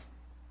sense,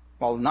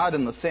 well, not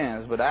in a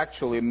sense, but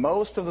actually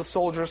most of the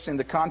soldiers in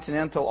the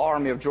Continental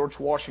Army of George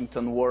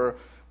Washington were,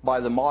 by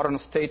the modern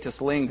status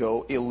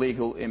lingo,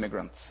 illegal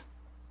immigrants.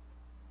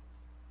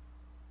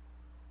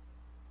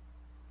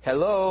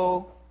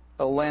 Hello,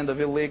 a land of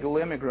illegal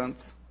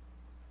immigrants.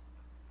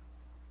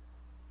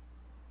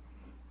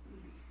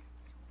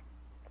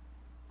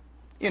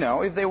 You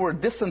know, if they were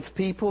decent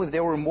people, if they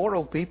were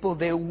moral people,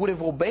 they would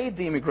have obeyed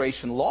the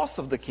immigration laws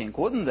of the king,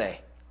 wouldn't they?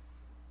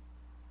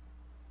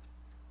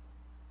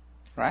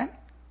 Right?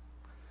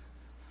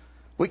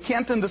 We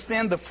can't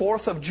understand the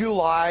 4th of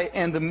July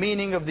and the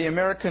meaning of the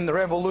American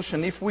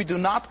Revolution if we do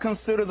not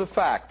consider the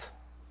fact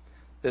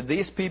that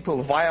these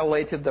people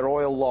violated the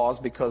royal laws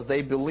because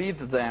they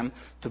believed them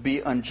to be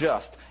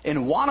unjust.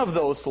 And one of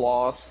those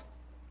laws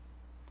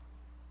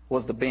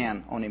was the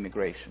ban on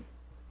immigration.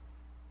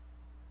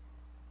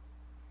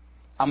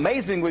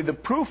 Amazingly, the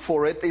proof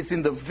for it is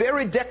in the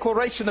very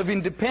Declaration of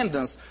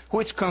Independence,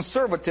 which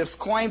conservatives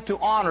claim to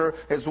honor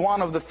as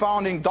one of the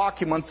founding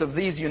documents of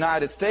these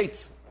United States.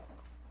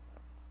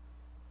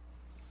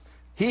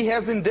 He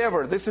has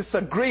endeavored, this is a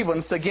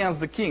grievance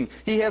against the king,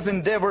 he has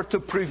endeavored to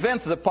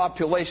prevent the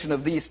population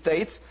of these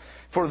states,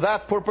 for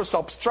that purpose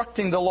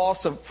obstructing the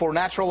laws for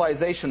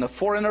naturalization of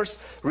foreigners,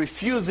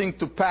 refusing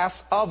to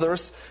pass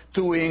others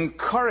to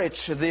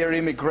encourage their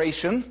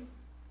immigration,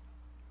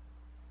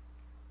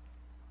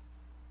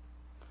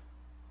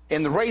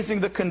 and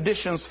raising the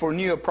conditions for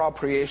new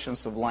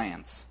appropriations of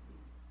lands.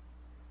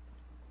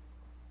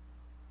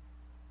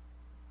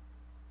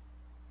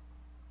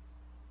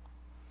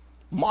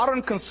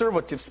 Modern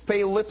conservatives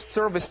pay lip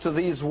service to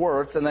these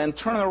words and then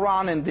turn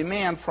around and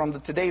demand from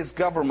today's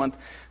government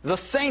the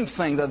same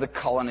thing that the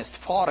colonists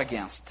fought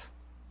against.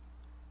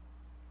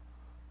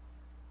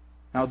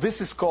 Now,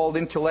 this is called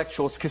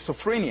intellectual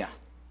schizophrenia.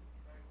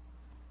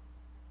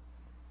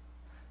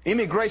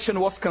 Immigration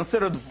was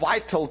considered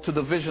vital to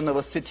the vision of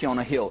a city on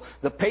a hill.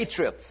 The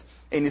patriots,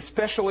 and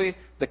especially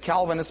the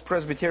Calvinist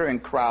Presbyterian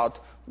crowd,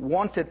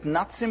 wanted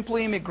not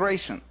simply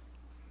immigration.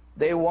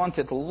 They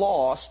wanted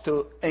laws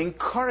to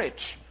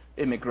encourage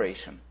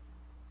immigration.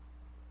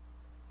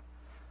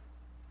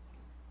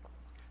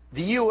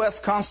 The U.S.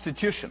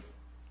 Constitution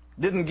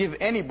didn't give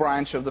any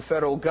branch of the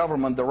federal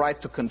government the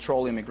right to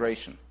control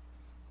immigration.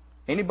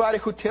 Anybody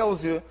who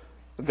tells you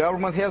the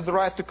government has the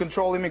right to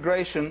control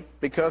immigration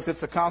because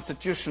it's a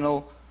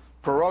constitutional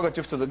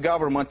prerogative to the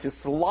government is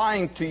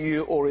lying to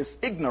you or is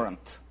ignorant.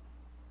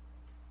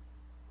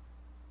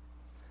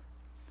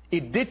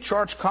 It did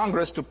charge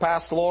Congress to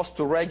pass laws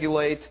to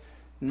regulate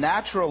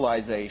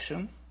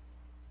naturalization,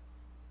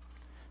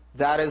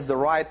 that is the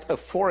right of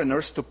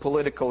foreigners to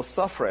political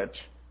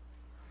suffrage.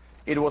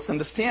 It was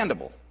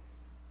understandable.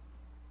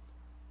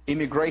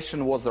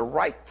 Immigration was a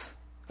right,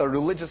 a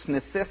religious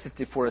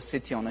necessity for a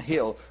city on a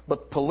hill,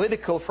 but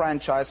political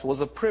franchise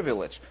was a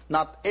privilege.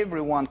 Not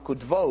everyone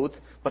could vote,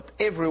 but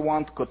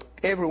everyone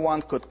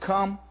could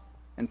come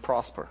and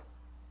prosper.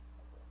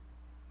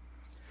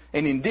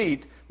 And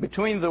indeed,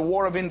 between the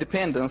War of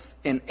Independence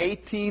and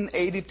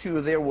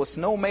 1882, there was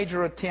no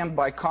major attempt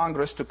by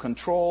Congress to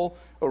control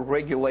or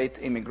regulate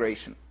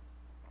immigration.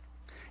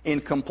 In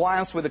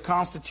compliance with the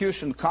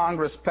Constitution,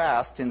 Congress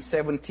passed in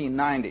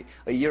 1790,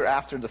 a year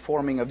after the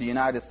forming of the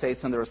United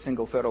States under a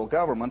single federal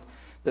government,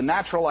 the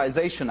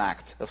Naturalization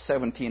Act of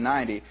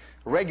 1790,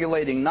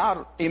 regulating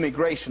not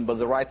immigration but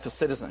the right to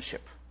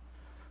citizenship.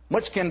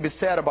 Much can be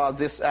said about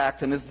this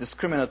act and its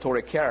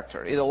discriminatory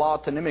character. It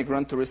allowed an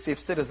immigrant to receive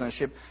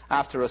citizenship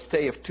after a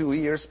stay of 2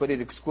 years, but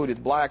it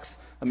excluded blacks,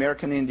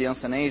 American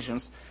Indians, and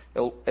Asians,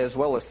 as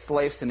well as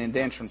slaves and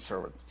indentured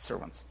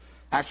servants.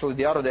 Actually,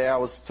 the other day I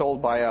was told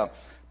by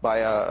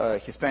a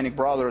Hispanic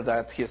brother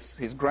that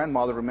his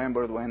grandmother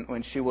remembered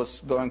when she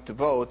was going to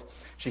vote,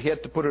 she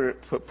had to put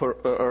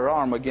her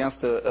arm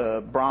against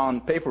a brown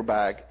paper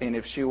bag, and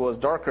if she was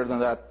darker than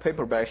that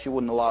paper bag, she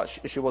wasn't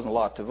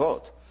allowed to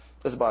vote.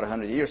 This was about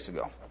 100 years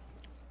ago.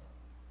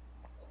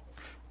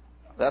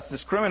 That's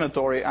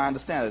discriminatory, I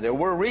understand it. There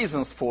were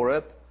reasons for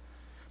it,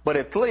 but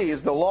at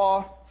least the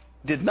law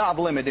did not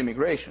limit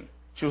immigration.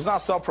 She was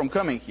not stopped from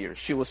coming here.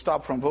 She was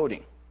stopped from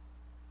voting.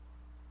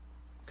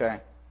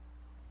 Okay?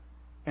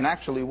 And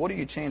actually, what do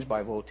you change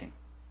by voting?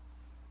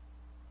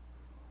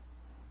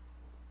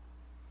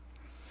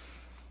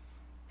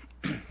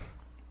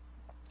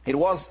 It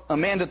was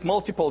amended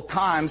multiple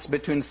times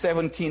between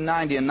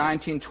 1790 and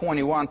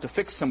 1921 to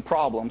fix some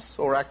problems,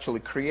 or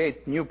actually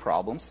create new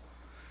problems.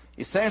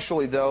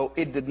 Essentially, though,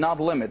 it did not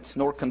limit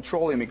nor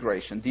control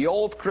immigration. The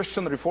old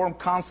Christian Reformed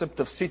concept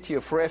of city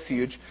of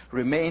refuge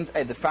remained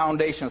at the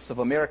foundations of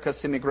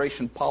America's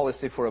immigration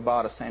policy for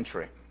about a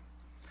century.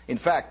 In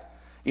fact,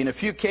 in a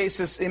few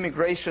cases,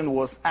 immigration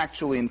was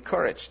actually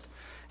encouraged.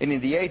 And in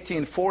the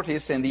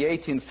 1840s and the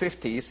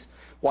 1850s,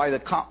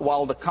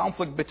 while the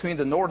conflict between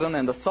the northern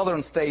and the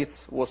southern states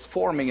was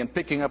forming and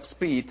picking up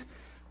speed,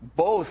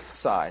 both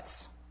sides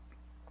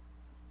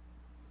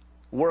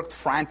worked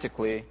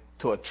frantically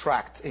to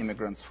attract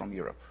immigrants from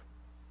Europe.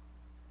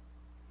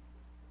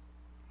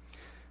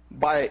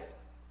 By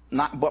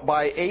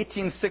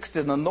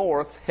 1860, the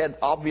North had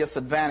obvious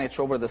advantage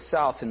over the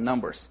South in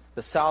numbers.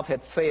 The South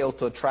had failed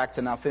to attract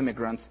enough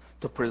immigrants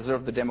to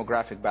preserve the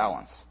demographic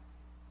balance.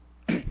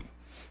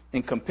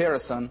 In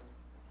comparison,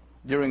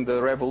 during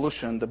the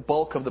Revolution, the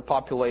bulk of the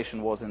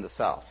population was in the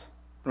South.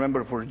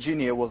 Remember,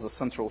 Virginia was a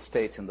central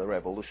state in the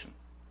Revolution.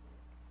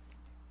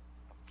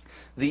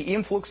 The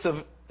influx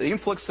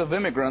of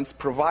immigrants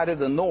provided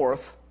the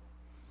North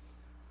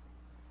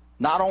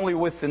not only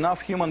with enough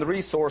human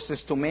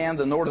resources to man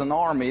the northern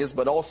armies,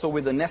 but also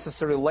with the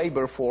necessary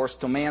labor force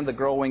to man the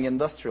growing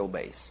industrial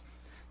base.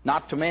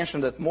 Not to mention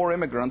that more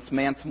immigrants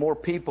meant more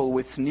people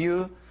with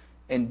new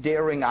and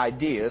daring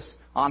ideas,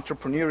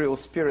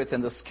 entrepreneurial spirit,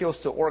 and the skills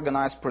to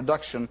organize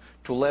production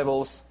to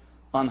levels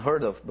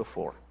unheard of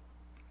before.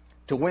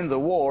 To win the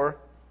war,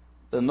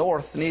 the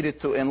North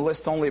needed to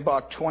enlist only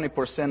about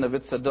 20% of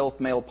its adult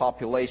male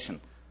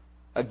population,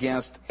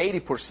 against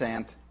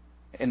 80%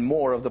 and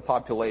more of the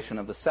population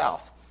of the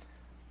South.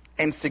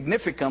 And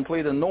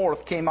significantly, the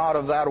North came out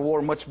of that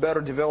war much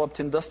better developed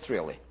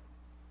industrially.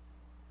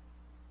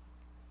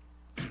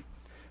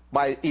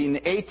 In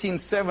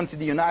 1870,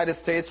 the United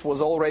States was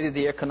already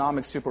the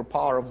economic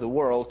superpower of the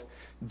world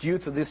due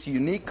to this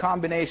unique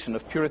combination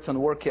of Puritan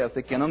work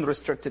ethic and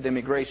unrestricted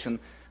immigration,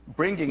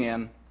 bringing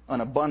in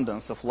an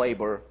abundance of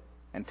labor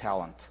and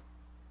talent.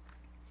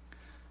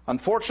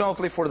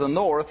 Unfortunately for the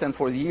North and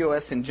for the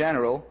U.S. in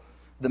general,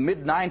 the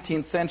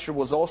mid-19th century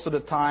was also the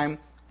time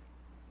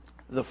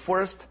the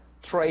first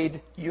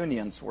trade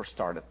unions were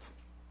started.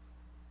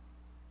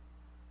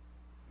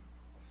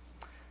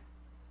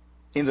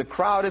 In the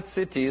crowded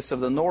cities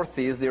of the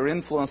Northeast, their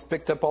influence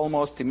picked up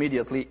almost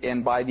immediately,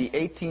 and by the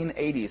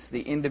 1880s,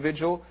 the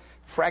individual,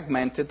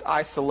 fragmented,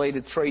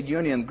 isolated trade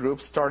union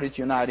groups started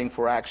uniting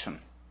for action.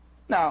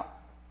 Now,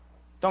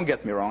 don't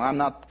get me wrong, I'm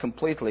not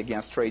completely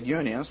against trade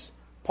unions.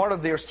 Part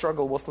of their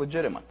struggle was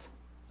legitimate,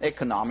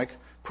 economic,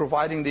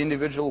 providing the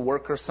individual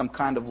worker some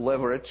kind of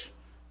leverage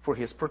for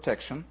his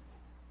protection.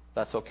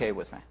 That's okay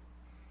with me.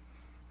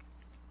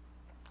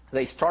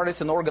 They started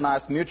and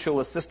organized mutual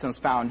assistance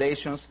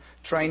foundations,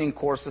 training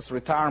courses,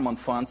 retirement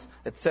funds,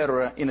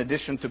 etc., in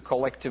addition to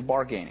collective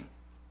bargaining.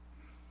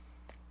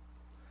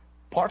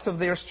 Part of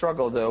their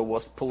struggle, though,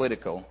 was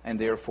political and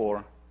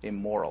therefore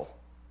immoral.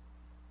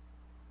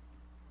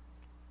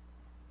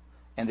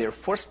 And their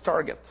first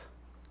target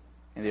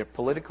in their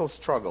political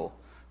struggle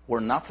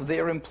were not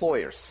their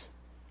employers,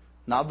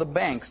 not the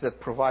banks that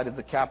provided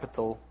the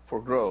capital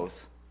for growth,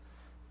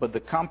 but the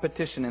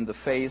competition in the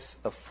face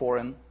of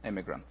foreign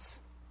immigrants.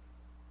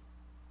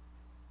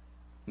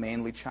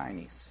 Mainly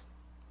Chinese.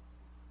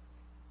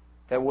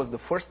 That was the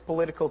first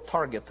political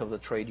target of the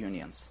trade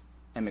unions,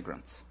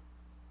 immigrants.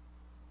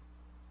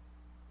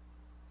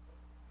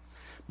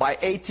 By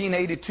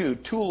 1882,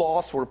 2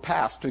 laws were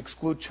passed to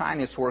exclude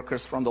Chinese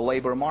workers from the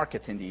labor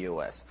market in the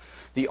U.S.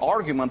 The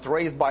argument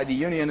raised by the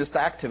unionist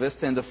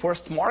activists and the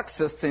first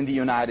Marxists in the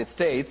United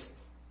States,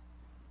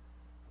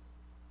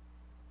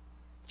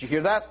 did you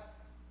hear that?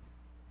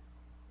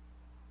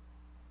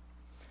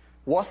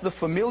 was the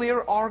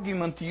familiar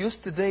argument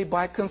used today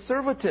by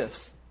conservatives.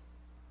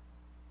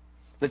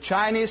 The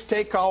Chinese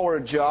take our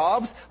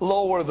jobs,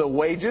 lower the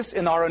wages,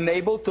 and are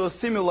unable to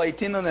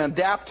assimilate in and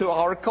adapt to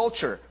our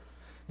culture.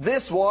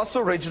 This was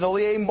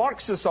originally a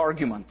Marxist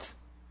argument.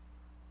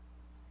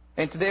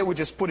 And today we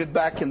just put it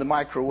back in the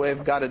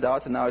microwave, got it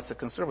out, and now it's a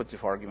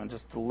conservative argument,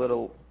 just a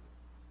little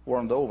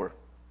warmed over.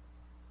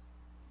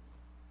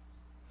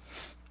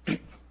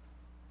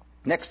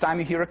 Next time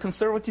you hear a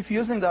conservative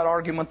using that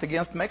argument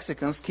against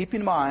Mexicans, keep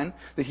in mind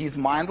that he's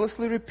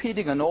mindlessly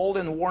repeating an old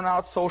and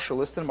worn-out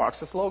socialist and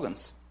Marxist slogans.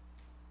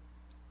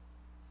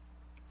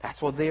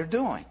 That's what they're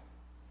doing.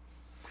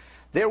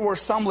 There were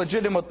some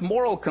legitimate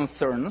moral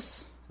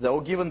concerns,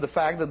 though, given the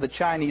fact that the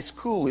Chinese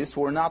coolies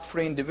were not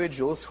free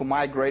individuals who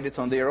migrated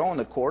on their own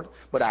accord,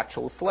 but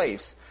actual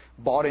slaves,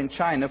 bought in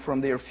China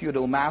from their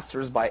feudal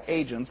masters by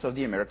agents of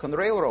the American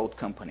railroad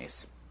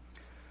companies.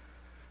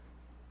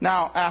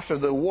 Now, after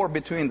the war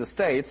between the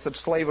states, such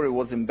slavery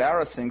was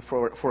embarrassing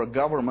for a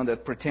government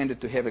that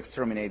pretended to have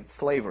exterminated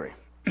slavery.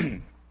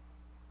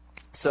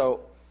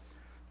 So,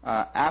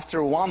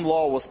 after one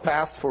law was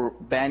passed for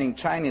banning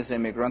Chinese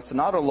immigrants,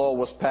 another law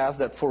was passed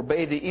that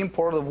forbade the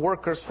import of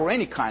workers for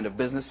any kind of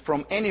business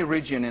from any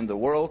region in the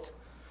world,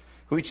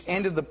 which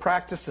ended the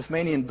practice of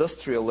many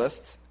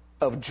industrialists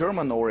of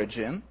German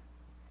origin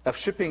of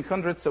shipping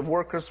hundreds of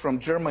workers from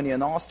Germany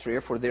and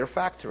Austria for their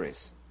factories.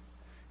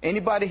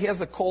 Anybody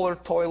has a Kohler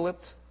toilet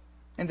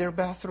in their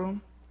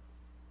bathroom?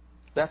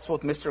 That's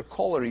what Mr.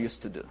 Kohler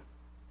used to do.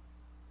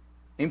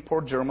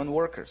 Import German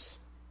workers.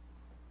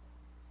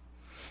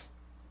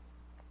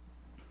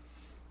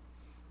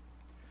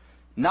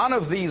 None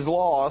of these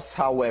laws,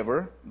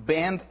 however,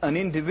 banned an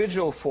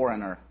individual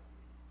foreigner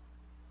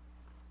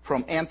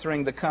from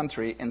entering the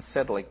country and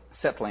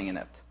settling in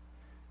it.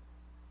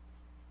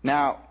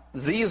 Now,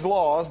 these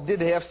laws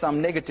did have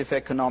some negative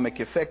economic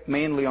effect,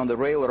 mainly on the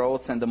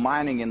railroads and the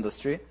mining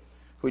industry,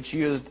 which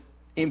used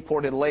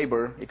imported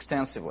labor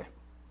extensively.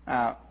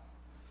 At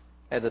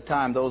the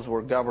time, those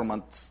were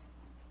government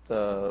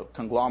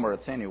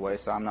conglomerates anyway,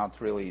 so I'm not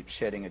really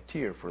shedding a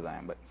tear for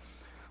them.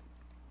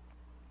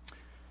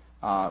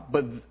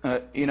 But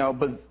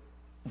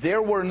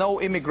there were no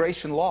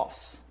immigration laws.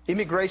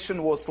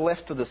 Immigration was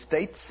left to the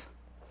states,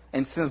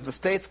 and since the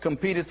states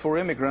competed for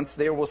immigrants,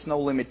 there was no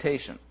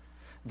limitation.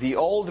 The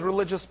old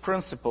religious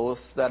principles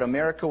that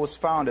America was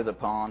founded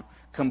upon,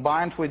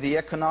 combined with the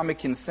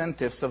economic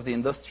incentives of the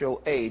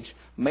industrial age,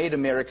 made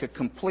America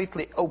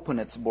completely open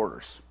its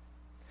borders.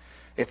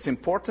 It's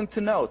important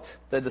to note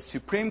that the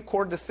Supreme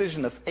Court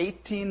decision of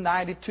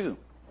 1892,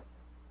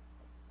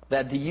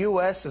 that the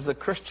U.S. is a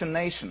Christian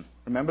nation,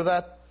 remember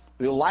that?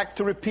 We like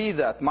to repeat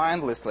that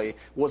mindlessly,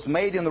 was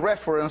made in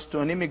reference to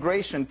an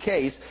immigration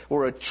case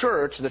where a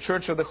church, the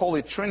Church of the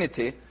Holy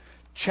Trinity,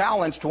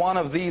 challenged one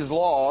of these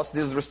laws,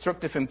 these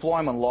restrictive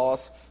employment laws,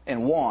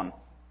 and won.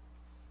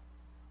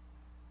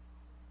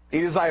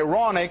 It is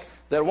ironic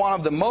that one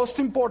of the most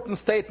important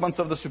statements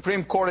of the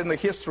Supreme Court in the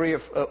history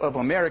of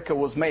America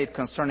was made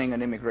concerning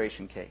an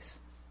immigration case.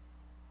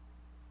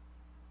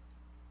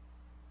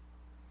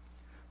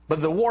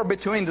 But the war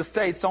between the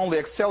states only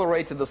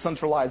accelerated the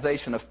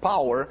centralization of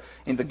power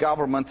in the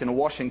government in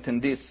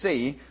Washington,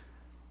 D.C.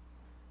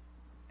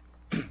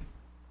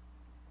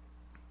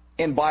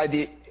 And by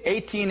the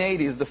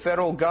 1880s, the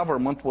federal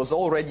government was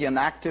already an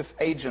active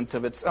agent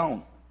of its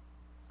own,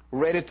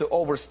 ready to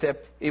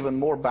overstep even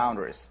more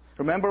boundaries.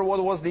 Remember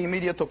what was the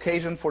immediate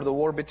occasion for the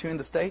war between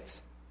the states?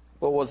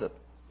 What was it?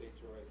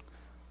 States' rights.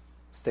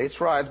 States'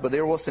 rights, but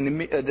there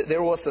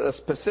was a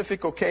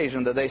specific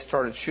occasion that they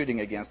started shooting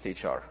against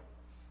each other.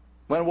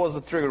 When was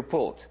the trigger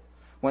pulled?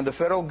 When the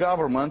federal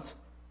government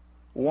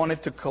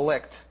wanted to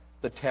collect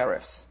the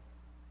tariffs.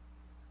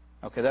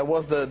 Okay, that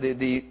was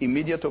the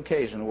immediate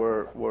occasion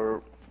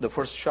where the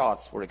first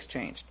shots were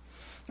exchanged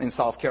in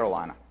South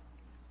Carolina.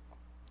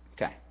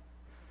 Okay.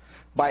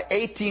 By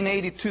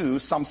 1882,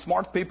 some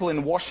smart people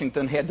in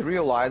Washington had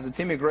realized that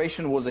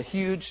immigration was a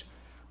huge,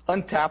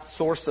 untapped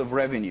source of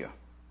revenue.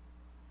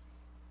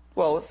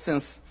 Well,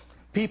 since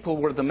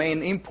people were the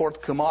main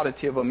import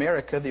commodity of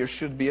America, there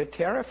should be a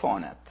tariff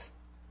on it.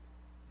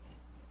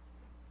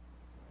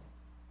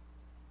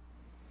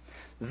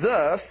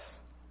 Thus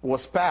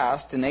was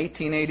passed in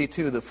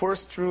 1882 the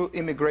first true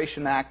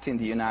Immigration Act in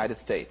the United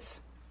States.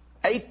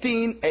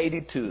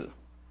 1882,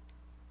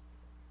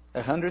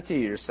 100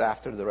 years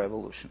after the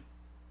Revolution.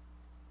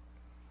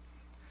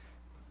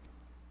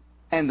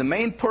 And the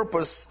main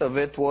purpose of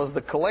it was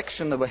the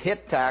collection of a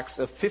head tax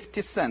of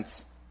 50 cents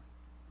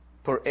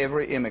per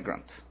every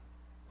immigrant.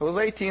 It was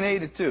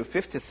 1882.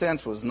 50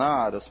 cents was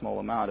not a small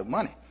amount of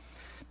money.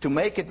 To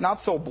make it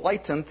not so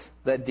blatant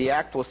that the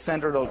act was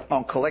centered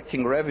on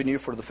collecting revenue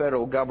for the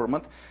federal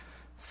government,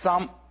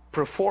 some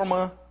pro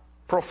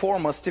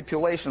forma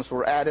stipulations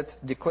were added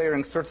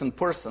declaring certain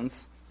persons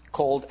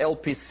called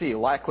LPC,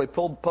 likely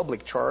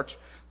public charge,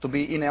 to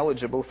be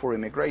ineligible for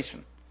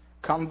immigration.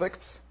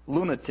 Convicts,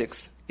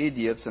 lunatics,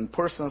 idiots, and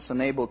persons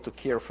unable to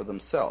care for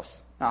themselves.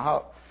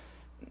 Now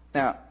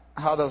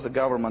how does the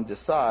government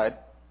decide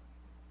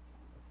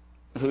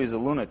who is a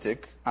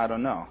lunatic, I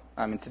don't know.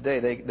 I mean,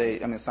 today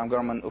some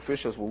government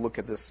officials will look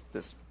at this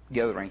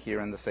gathering here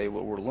and they say,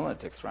 well, we're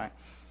lunatics, right?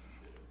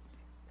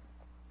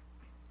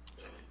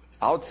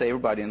 I would say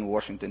everybody in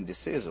Washington,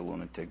 D.C. is a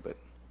lunatic, but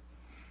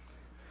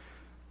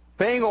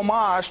paying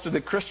homage to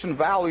the Christian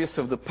values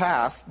of the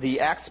past,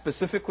 the Act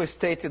specifically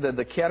stated that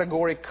the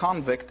category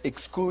convict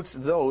excludes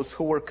those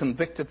who were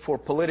convicted for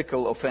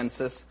political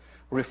offenses,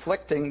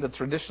 reflecting the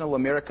traditional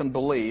American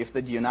belief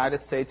that the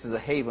United States is a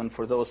haven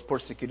for those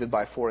persecuted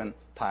by foreign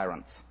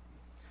tyrants.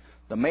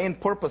 The main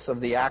purpose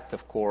of the Act,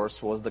 of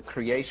course, was the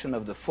creation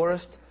of the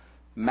first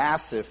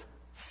massive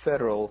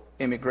federal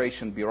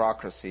immigration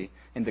bureaucracy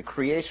and the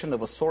creation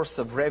of a source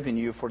of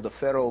revenue for the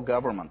federal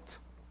government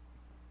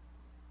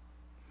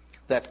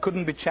that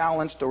couldn't be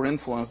challenged or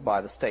influenced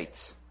by the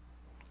states.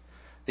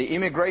 The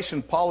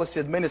Immigration Policy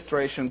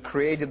Administration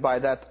created by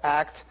that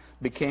act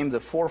became the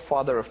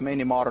forefather of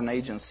many modern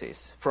agencies,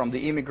 from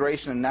the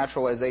Immigration and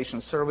Naturalization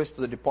Service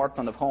to the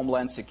Department of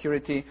Homeland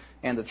Security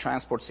and the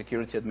Transport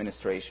Security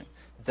Administration.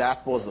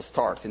 That was the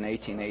start in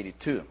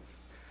 1882.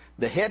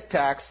 The head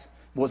tax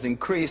was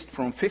increased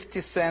from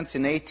 50 cents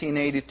in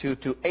 1882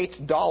 to $8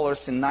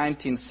 in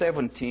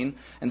 1917,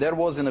 and there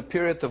was in a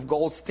period of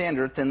gold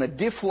standard and a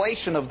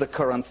deflation of the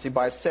currency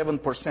by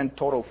 7%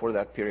 total for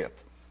that period.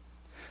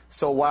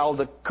 So while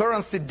the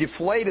currency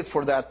deflated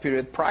for that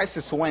period,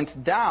 prices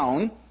went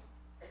down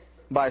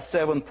by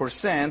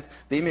 7%,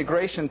 the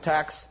immigration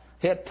tax,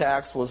 head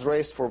tax, was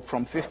raised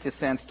from 50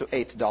 cents to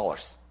 $8.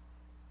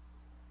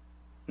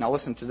 Now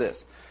listen to this.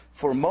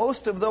 For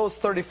most of those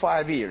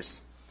 35 years,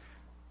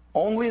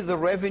 only the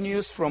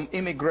revenues from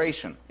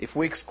immigration, if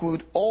we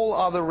exclude all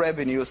other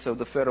revenues of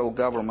the federal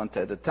government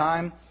at the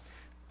time,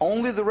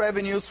 only the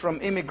revenues from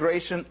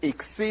immigration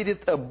exceeded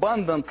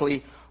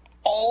abundantly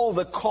all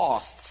the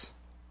costs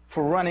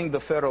for running the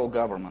federal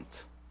government.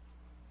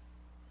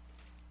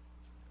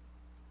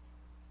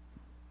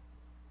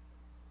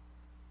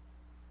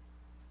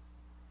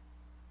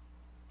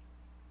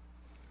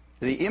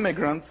 The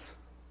immigrants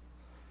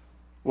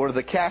were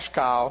the cash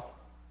cow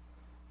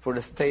for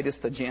the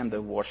statist agenda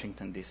of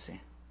Washington, D.C.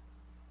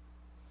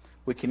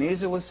 We can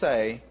easily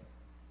say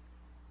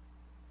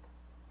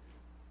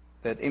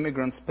that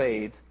immigrants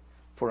paid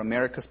for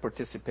America's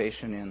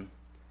participation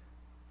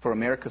for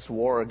America's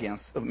wars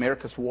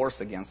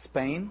against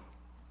Spain,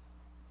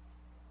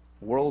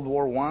 World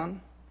War I,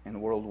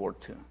 and World War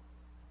II.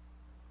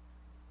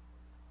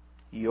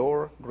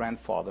 Your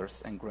grandfathers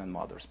and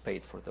grandmothers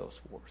paid for those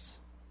wars.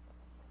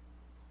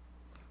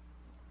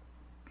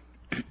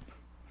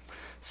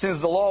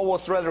 Since the law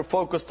was rather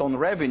focused on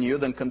revenue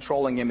than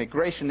controlling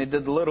immigration, it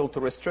did little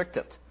to restrict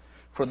it.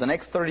 For the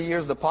next 30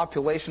 years, the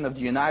population of the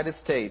United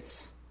States,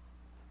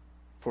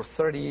 for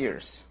 30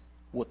 years,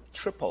 would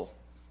triple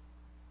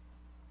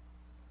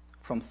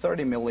from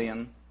 30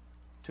 million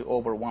to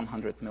over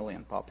 100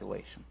 million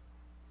population.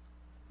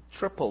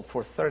 Tripled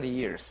for 30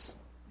 years.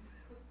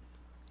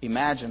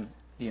 Imagine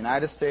the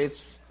United States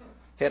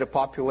had a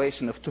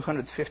population of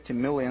 250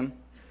 million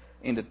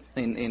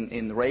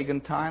in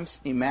Reagan times.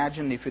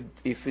 Imagine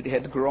if it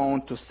had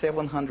grown to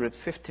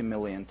 750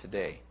 million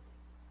today.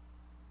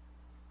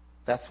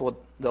 That's what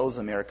those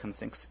Americans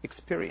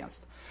experienced.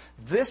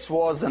 This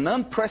was an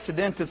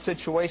unprecedented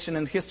situation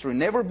in history.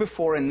 Never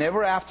before and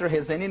never after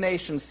has any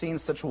nation seen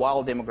such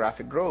wild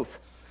demographic growth.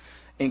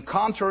 In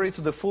contrary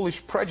to the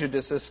foolish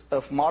prejudices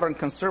of modern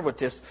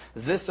conservatives,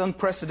 this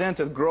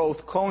unprecedented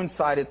growth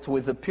coincided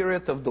with a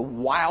period of the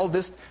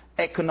wildest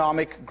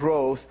economic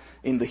growth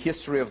in the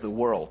history of the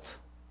world.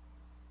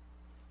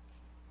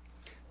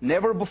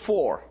 Never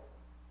before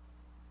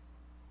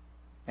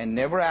and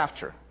never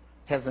after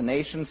has a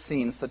nation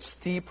seen such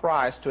steep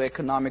rise to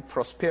economic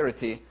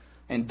prosperity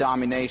and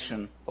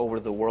domination over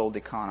the world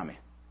economy.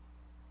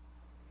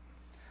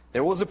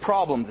 There was a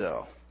problem,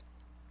 though.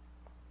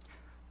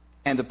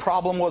 And the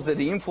problem was that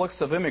the influx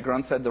of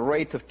immigrants at the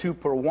rate of 2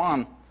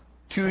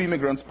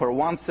 immigrants per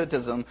 1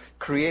 citizen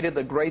created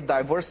a great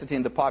diversity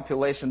in the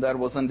population that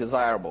was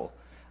undesirable.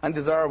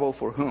 Undesirable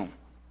for whom?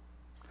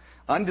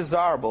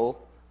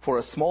 Undesirable for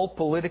a small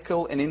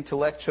political and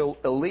intellectual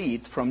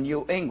elite from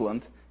New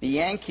England, the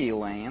Yankee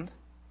land,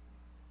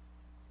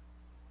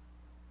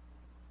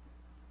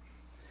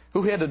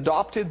 who had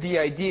adopted the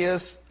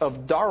ideas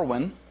of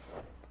Darwin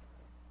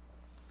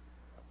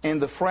and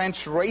the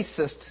French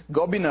racist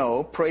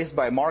Gobineau, praised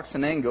by Marx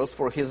and Engels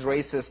for his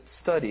racist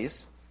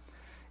studies,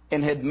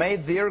 and had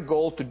made their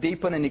goal to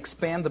deepen and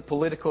expand the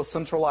political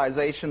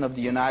centralization of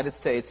the United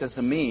States as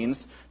a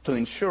means to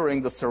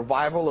ensuring the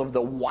survival of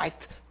the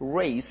white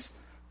race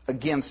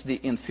against the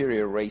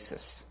inferior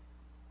races.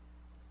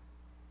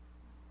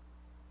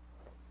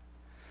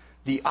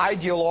 The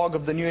ideologue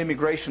of the new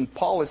immigration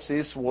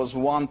policies was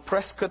one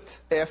Prescott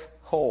F.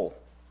 Hall,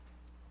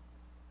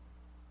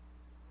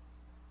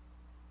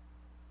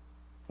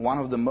 one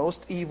of the most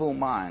evil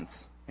minds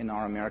in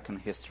our American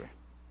history.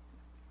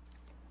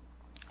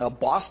 A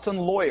Boston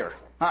lawyer.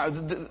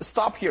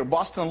 Stop here,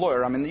 Boston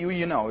lawyer. I mean,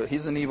 you know,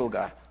 he's an evil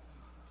guy.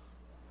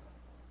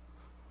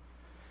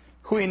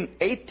 who in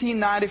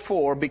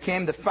 1894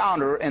 became the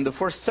founder and the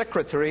first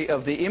secretary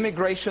of the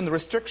Immigration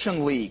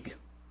Restriction League.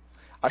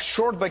 A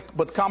short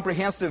but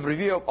comprehensive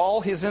review of all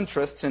his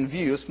interests and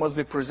views must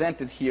be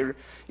presented here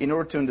in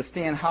order to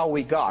understand how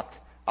we got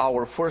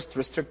our first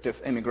restrictive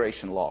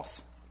immigration laws.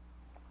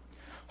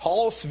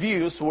 Hall's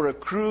views were a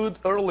crude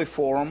early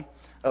form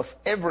of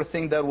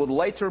everything that would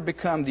later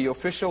become the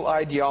official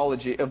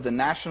ideology of the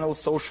National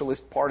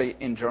Socialist Party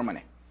in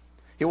Germany.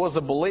 He was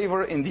a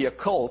believer in the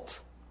occult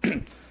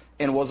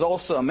and was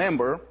also a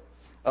member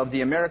of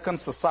the American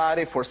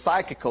Society for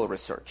Psychical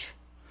Research,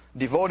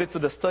 devoted to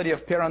the study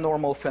of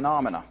paranormal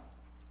phenomena.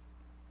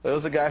 There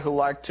was a guy who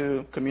liked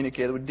to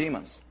communicate with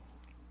demons,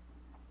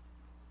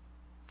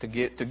 to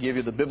give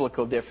you the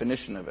biblical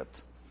definition of it.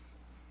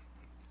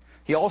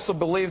 He also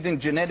believed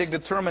in genetic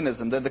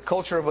determinism, that the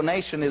culture of a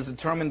nation is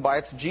determined by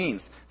its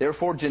genes.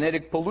 Therefore,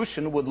 genetic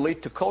pollution would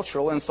lead to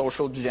cultural and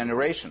social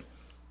degeneration.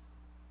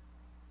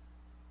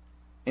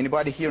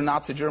 Anybody here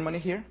Nazi Germany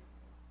here?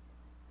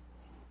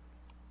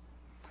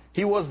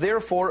 He was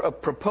therefore a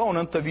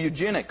proponent of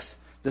eugenics,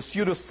 the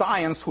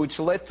pseudoscience which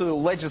led to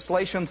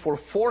legislation for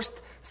forced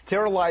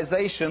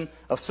sterilization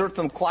of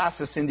certain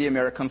classes in the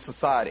American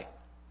society.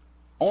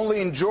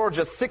 Only in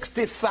Georgia,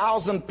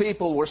 60,000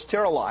 people were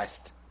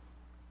sterilized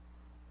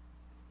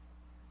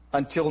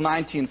until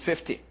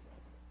 1950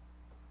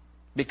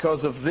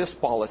 because of this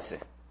policy.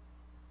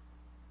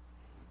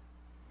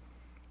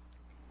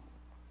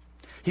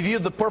 He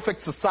viewed the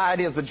perfect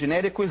society as a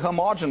genetically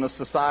homogeneous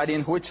society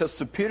in which a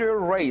superior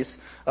race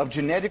of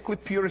genetically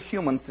pure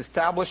humans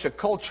establish a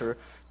culture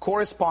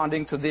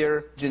corresponding to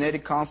their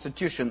genetic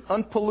constitution,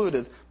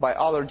 unpolluted by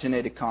other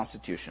genetic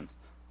constitutions.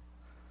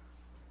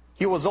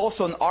 He was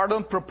also an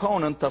ardent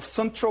proponent of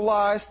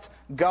centralized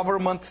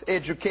government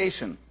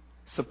education.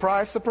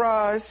 Surprise,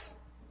 surprise.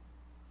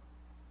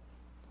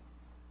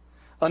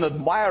 An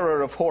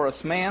admirer of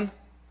Horace Mann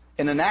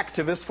and an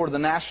activist for the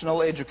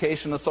National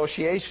Education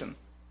Association.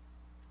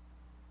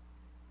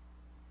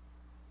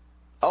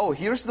 Oh,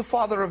 here's the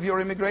father of your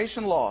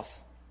immigration laws.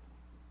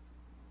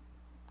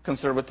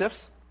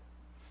 Conservatives.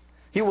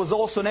 He was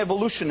also an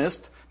evolutionist,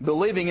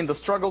 believing in the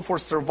struggle for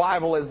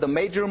survival as the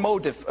major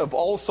motive of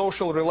all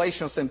social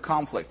relations and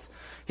conflicts.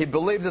 He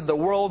believed that the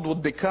world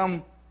would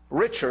become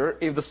richer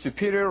if the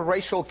superior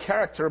racial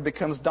character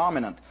becomes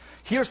dominant.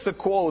 Here's a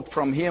quote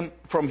from him,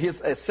 from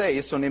his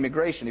essays on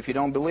immigration, if you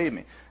don't believe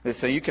me.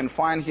 So you can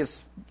find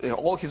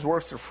all his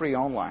works are free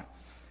online.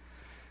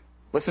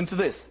 Listen to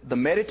this. The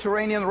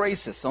Mediterranean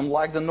races,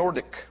 unlike the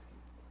Nordic,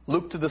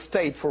 look to the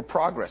state for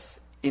progress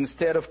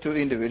instead of to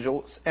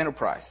individuals'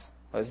 enterprise.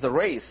 It's the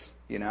race,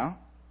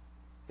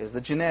 it's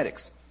the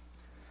genetics.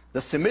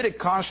 The Semitic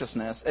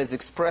consciousness, as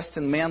expressed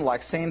in men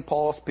like St.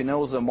 Paul,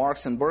 Spinoza,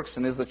 Marx, and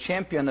Bergson, is the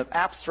champion of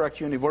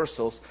abstract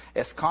universals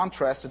as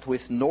contrasted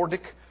with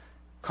Nordic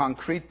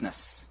concreteness.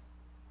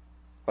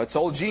 It's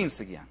all genes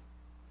again.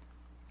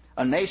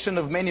 A nation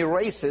of many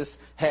races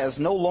has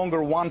no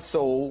longer one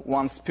soul,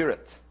 one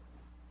spirit.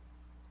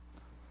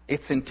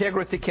 Its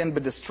integrity can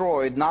be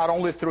destroyed not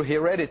only through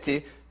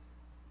heredity,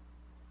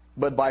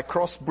 but by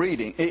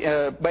crossbreeding,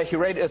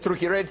 through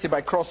heredity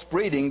by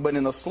crossbreeding, but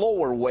in a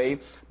slower way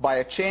by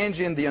a change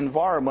in the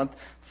environment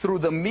through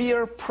the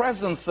mere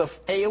presence of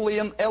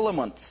alien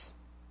elements.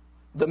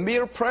 The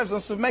mere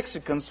presence of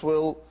Mexicans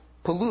will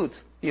pollute,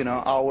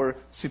 our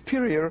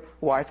superior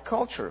white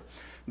culture.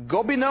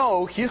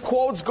 Gobineau, he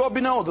quotes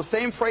Gobineau, the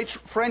same French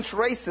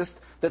racist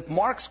that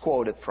Marx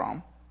quoted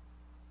from,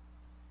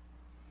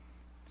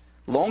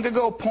 long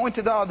ago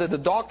pointed out that the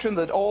doctrine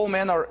that all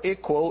men are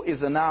equal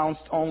is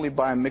announced only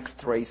by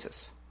mixed races.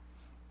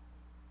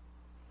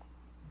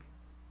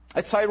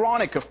 It's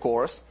ironic, of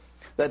course,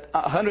 that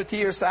 100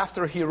 years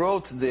after he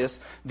wrote this,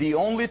 the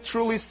only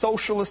truly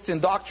socialist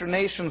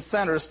indoctrination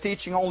centers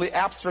teaching only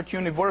abstract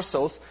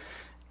universals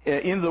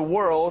in the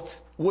world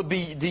would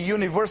be the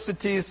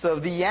universities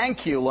of the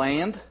Yankee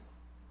land,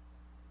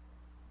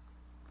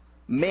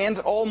 manned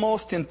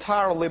almost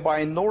entirely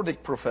by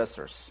Nordic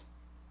professors.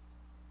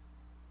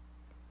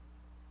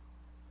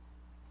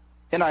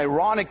 And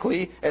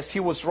ironically, as he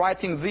was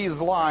writing these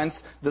lines,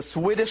 the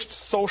Swedish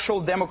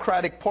Social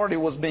Democratic Party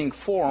was being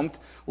formed,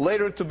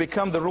 later to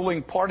become the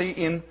ruling party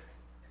in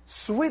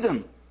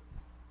Sweden.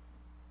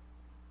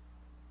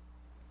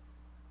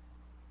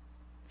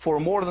 For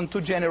more than 2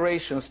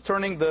 generations,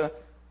 turning the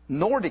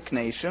Nordic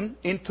nation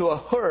into a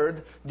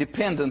herd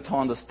dependent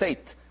on the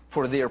state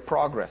for their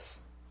progress.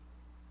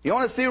 You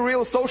want to see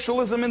real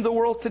socialism in the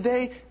world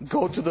today?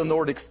 Go to the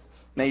Nordic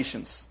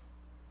nations.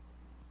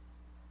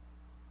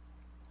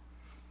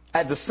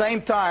 At the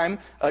same time,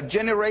 a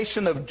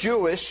generation of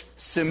Jewish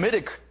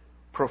Semitic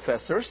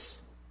professors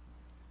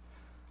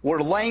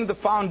were laying the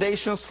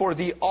foundations for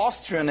the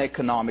Austrian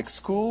economic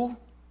school,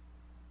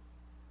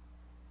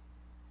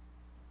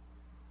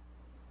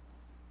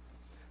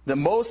 the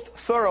most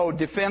thorough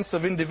defense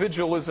of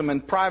individualism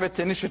and private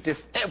initiative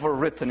ever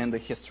written in the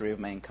history of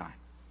mankind.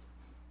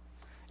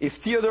 If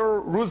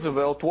Theodore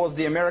Roosevelt was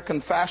the American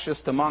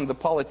fascist among the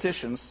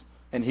politicians,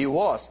 and he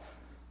was,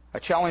 I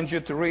challenge you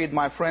to read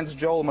my friend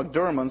Joel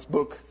McDermott's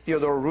book,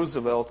 Theodore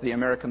Roosevelt, the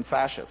American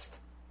Fascist.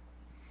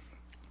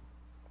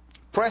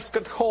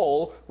 Prescott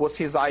Hall was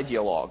his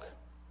ideologue.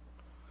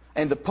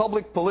 And the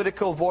public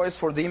political voice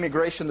for the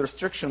Immigration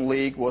Restriction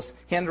League was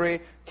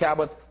Henry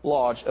Cabot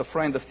Lodge, a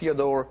friend of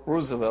Theodore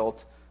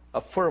Roosevelt,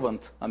 a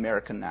fervent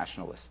American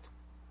nationalist.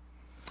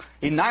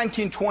 In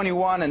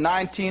 1921 and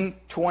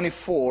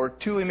 1924,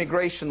 two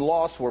immigration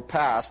laws were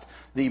passed,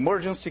 the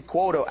Emergency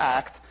Quota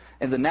Act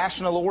and the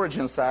National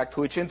Origins Act,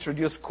 which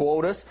introduced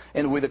quotas,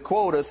 and with the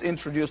quotas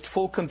introduced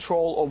full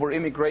control over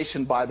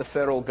immigration by the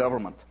federal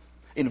government,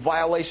 in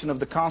violation of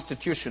the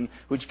Constitution,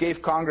 which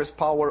gave Congress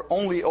power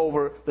only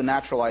over the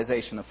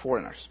naturalization of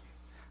foreigners.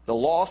 The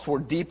laws were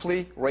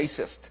deeply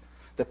racist.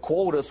 The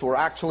quotas were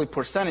actually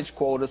percentage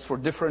quotas for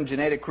different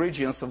genetic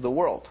regions of the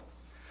world.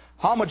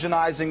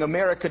 Homogenizing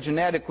America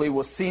genetically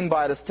was seen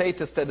by the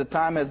statists at the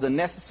time as the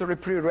necessary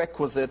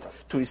prerequisite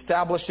to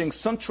establishing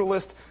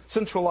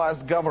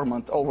centralized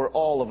government over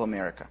all of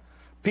America.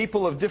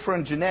 People of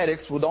different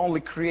genetics would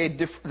only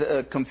create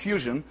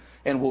confusion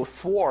and will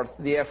thwart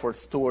the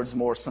efforts towards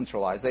more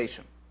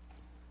centralization.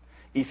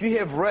 If you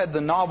have read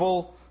the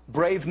novel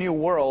Brave New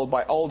World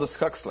by Aldous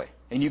Huxley,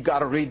 and you've got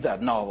to read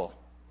that novel,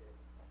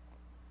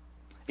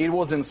 it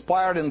was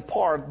inspired in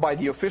part by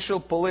the official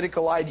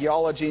political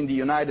ideology in the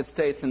United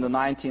States in the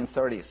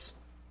 1930s,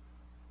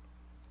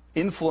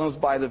 influenced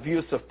by the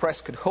views of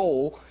Prescott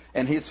Hall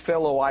and his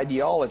fellow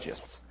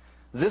ideologists.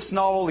 This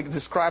novel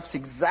describes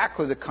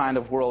exactly the kind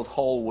of world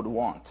Hall would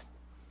want.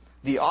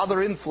 The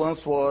other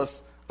influence was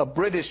a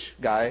British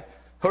guy,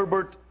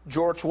 Herbert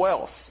George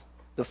Wells,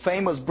 the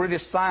famous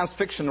British science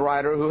fiction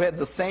writer who had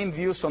the same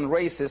views on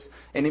races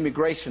and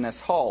immigration as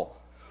Hall.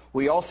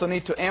 We also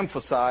need to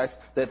emphasize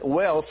that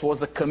Wells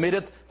was a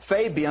committed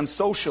Fabian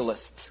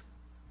socialist.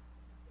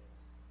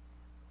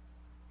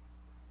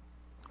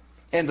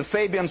 And the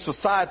Fabian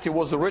Society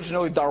was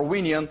originally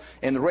Darwinian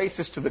and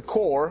racist to the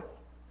core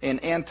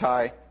and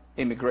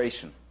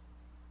anti-immigration.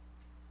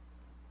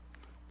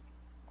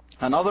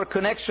 Another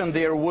connection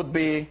there would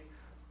be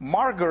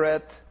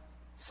Margaret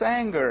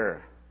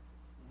Sanger,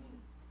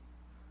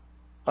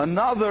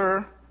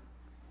 another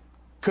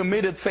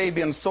committed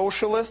Fabian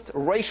socialist,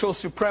 racial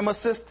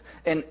supremacist,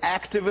 and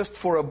activist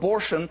for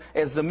abortion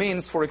as the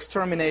means for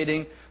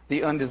exterminating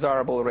the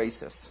undesirable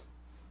races.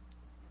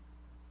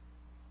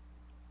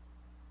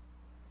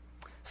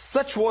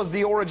 Such was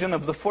the origin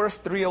of the first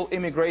real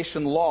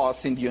immigration laws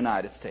in the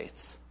United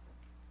States.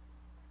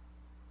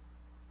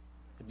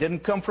 It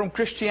didn't come from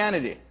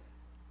Christianity. It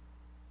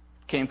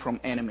came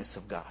from enemies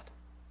of God.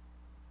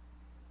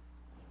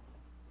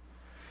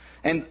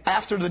 And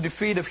after the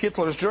defeat of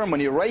Hitler's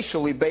Germany,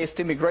 racially based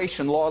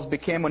immigration laws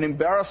became an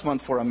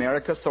embarrassment for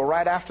America. So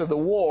right after the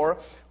war,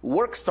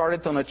 work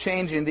started on a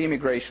change in the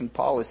immigration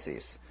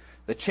policies.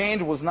 The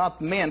change was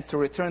not meant to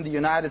return the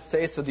United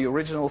States to the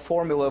original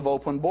formula of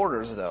open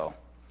borders, though.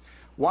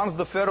 Once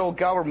the federal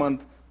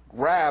government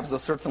grabs a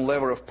certain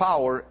level of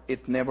power,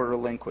 it never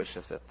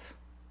relinquishes it.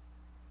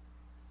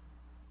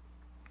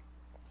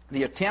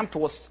 The attempt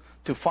was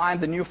to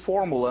find the new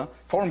formula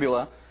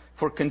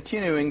for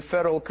continuing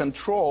federal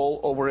control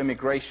over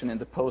immigration in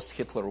the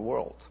post-Hitler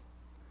world.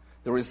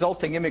 The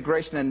resulting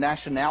Immigration and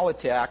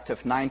Nationality Act of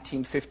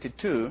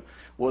 1952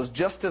 was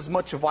just as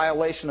much a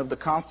violation of the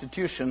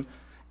Constitution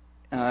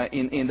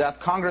in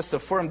that Congress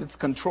affirmed its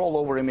control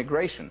over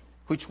immigration,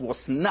 which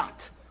was not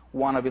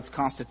one of its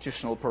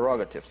constitutional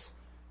prerogatives.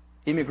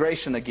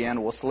 Immigration,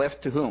 again, was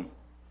left to whom?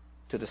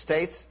 To the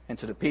states and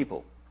to the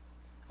people.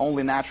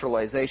 Only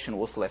naturalization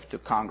was left to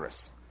Congress.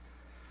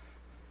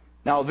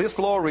 Now, this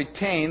law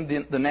retained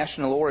the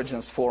national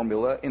origins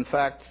formula. In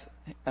fact,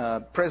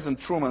 President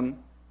Truman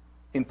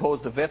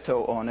imposed a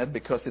veto on it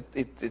because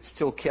it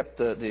still kept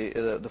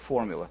the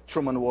formula.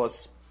 Truman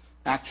was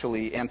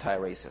actually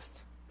anti-racist,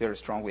 very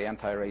strongly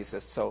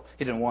anti-racist, so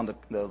he didn't want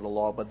the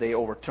law, but they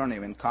overturned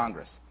him in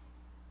Congress.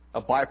 A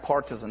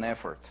bipartisan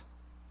effort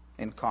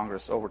in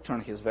Congress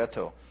overturned his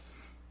veto.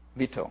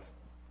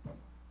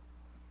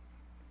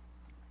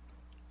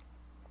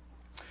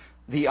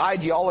 The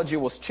ideology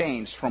was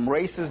changed from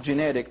racist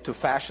genetic to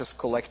fascist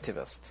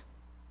collectivist.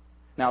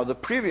 Now, the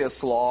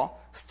previous law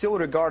still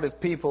regarded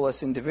people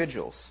as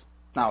individuals.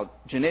 Now,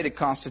 genetic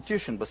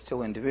constitution, but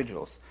still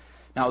individuals.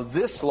 Now,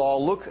 this law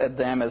looked at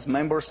them as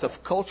members of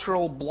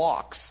cultural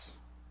blocks,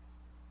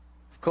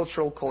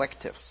 cultural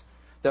collectives,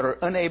 that are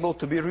unable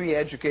to be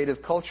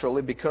re-educated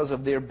culturally because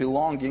of their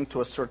belonging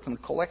to a certain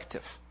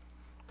collective.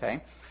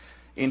 Okay?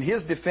 In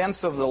his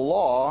defense of the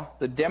law,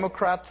 the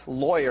Democrat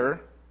lawyer,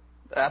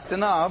 that's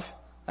enough,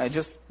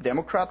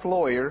 Democrat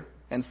lawyer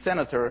and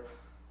Senator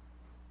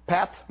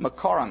Pat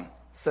McCarran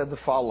said the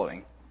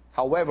following: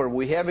 however,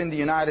 we have in the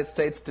United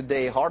States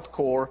today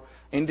hardcore,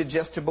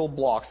 indigestible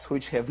blocks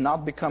which have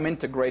not become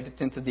integrated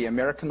into the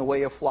American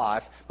way of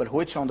life, but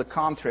which, on the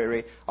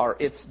contrary, are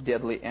its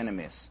deadly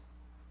enemies.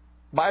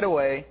 By the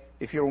way,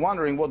 if you're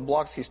wondering what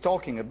blocks he's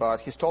talking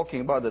about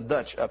the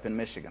Dutch up in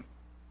Michigan.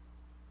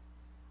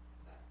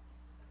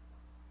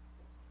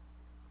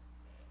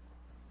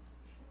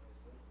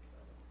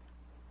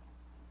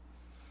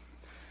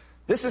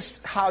 This is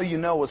how you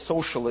know a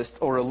socialist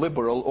or a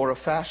liberal or a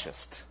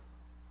fascist.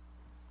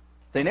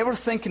 They never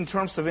think in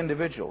terms of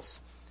individuals.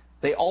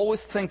 They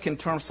always think in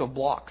terms of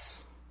blocks.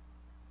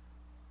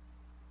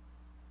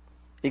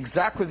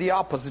 Exactly the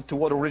opposite to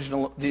what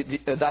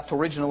that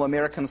original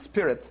American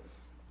spirit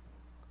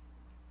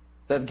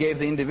that gave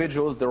the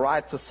individuals the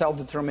right to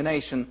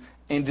self-determination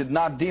and did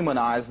not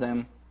demonize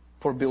them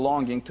for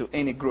belonging to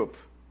any group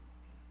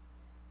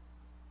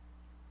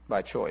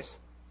by choice.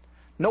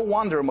 No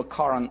wonder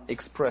McCarran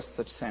expressed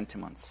such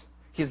sentiments.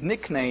 His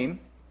nickname,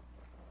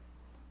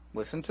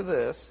 listen to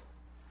this,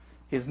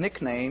 his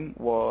nickname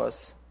was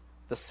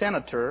the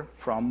Senator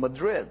from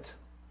Madrid.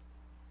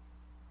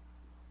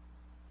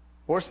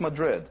 Where's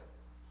Madrid?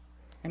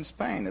 In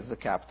Spain. It's the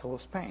capital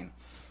of Spain.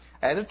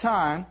 At the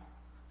time,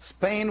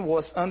 Spain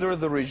was under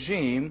the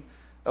regime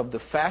of the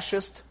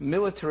fascist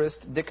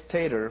militarist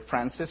dictator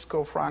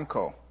Francisco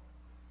Franco.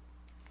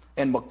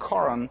 And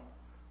McCarran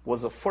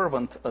was a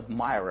fervent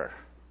admirer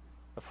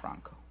of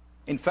Franco.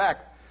 In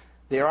fact,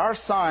 there are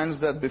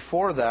signs that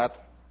before that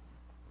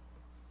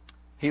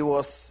he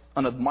was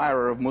an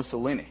admirer of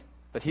Mussolini.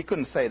 But he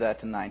couldn't say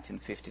that in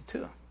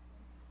 1952.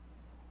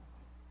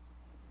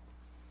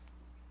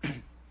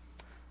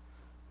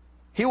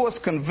 He was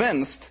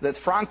convinced that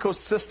Franco's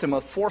system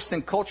of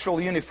forcing cultural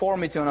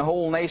uniformity on a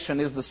whole nation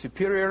is the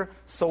superior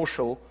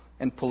social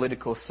and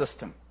political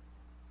system.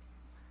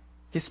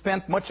 He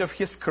spent much of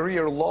his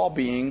career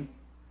lobbying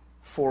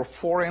for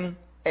foreign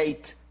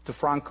aid to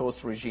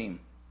Franco's regime.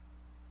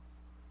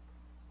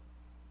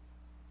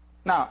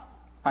 Now,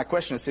 my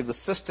question is, if the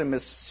system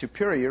is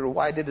superior,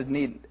 why did it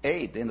need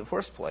aid in the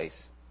first place?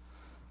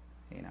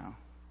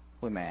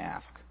 We may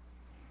ask.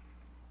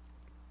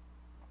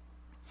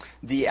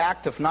 The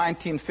Act of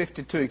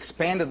 1952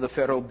 expanded the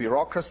federal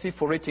bureaucracy,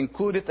 for it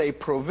included a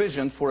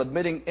provision for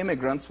admitting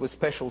immigrants with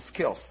special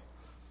skills.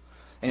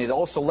 And it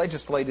also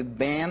legislated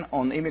ban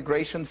on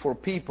immigration for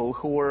people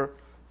who were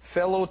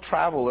fellow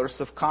travelers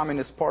of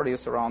communist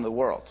parties around the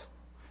world.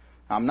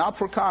 I'm not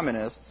for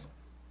communists,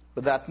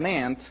 but that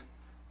meant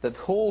that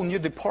whole new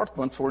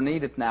departments were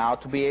needed now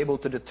to be able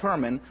to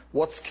determine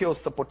what skills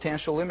a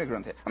potential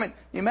immigrant had. I mean,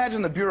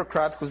 imagine a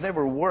bureaucrat who's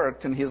never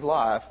worked in his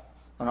life,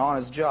 an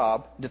honest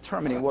job,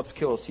 determining what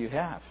skills you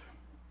have.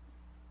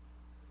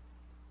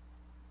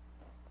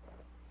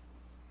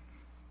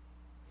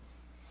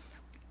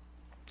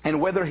 And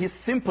whether his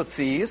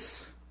sympathies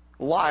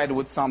lied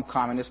with some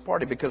communist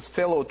party, because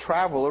fellow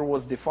traveler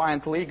was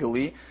defined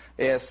legally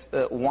as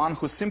one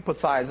who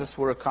sympathizes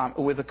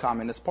with a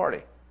communist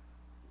party.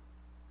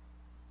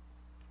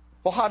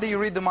 Well, how do you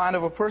read the mind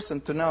of a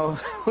person to know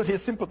what he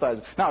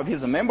sympathizes with? Now, if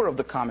he's a member of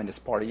the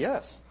Communist Party,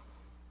 yes.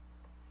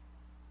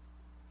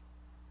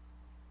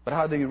 But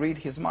how do you read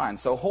his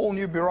mind? So a whole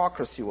new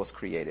bureaucracy was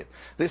created.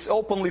 This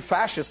openly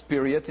fascist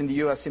period in the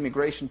U.S.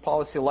 immigration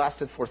policy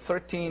lasted for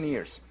 13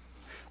 years,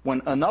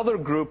 when another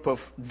group of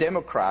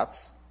Democrats,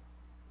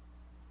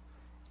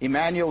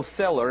 Emanuel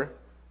Celler,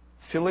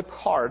 Philip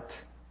Hart,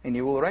 and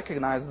you will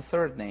recognize the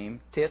third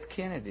name, Ted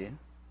Kennedy,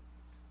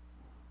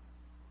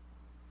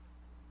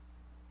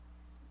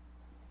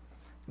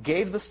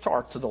 gave the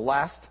start to the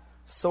last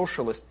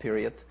socialist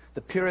period,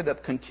 the period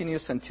that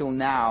continues until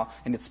now,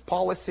 and its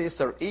policies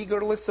are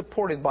eagerly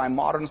supported by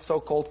modern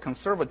so-called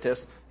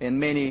conservatives and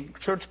many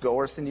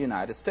churchgoers in the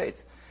United States.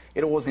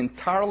 It was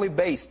entirely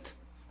based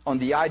on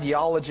the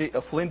ideology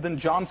of Lyndon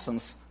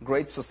Johnson's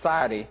Great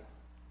Society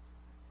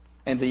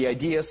and the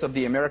ideas of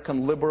the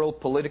American liberal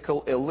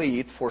political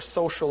elite for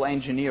social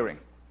engineering.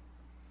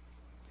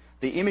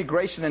 The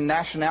Immigration and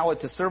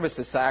Nationality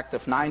Services Act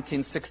of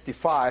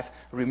 1965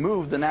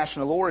 removed the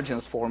national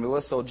origins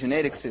formula, so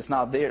genetics was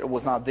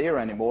not there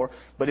anymore,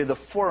 but it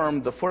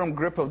affirmed the firm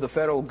grip of the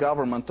federal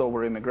government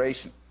over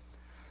immigration.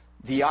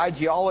 The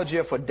ideology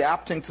of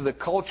adapting to the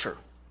culture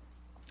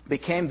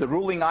became the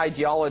ruling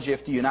ideology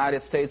of the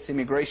United States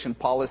immigration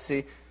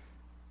policy,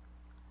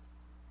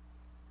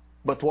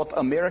 but what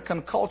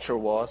American culture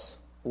was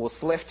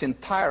left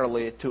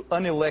entirely to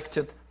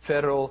unelected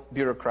federal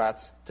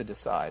bureaucrats to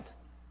decide.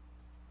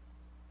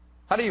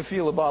 How do you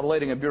feel about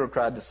letting a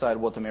bureaucrat decide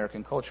what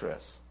American culture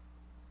is?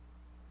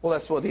 Well,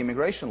 that's what the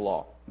immigration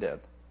law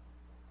did.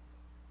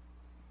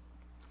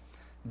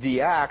 The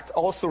act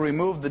also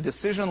removed the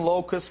decision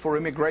locus for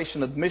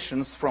immigration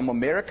admissions from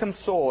American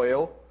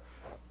soil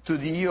to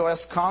the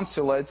U.S.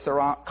 consulates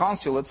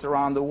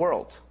around the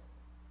world.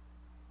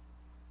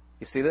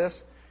 You see this?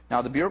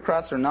 Now, the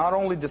bureaucrats are not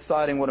only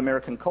deciding what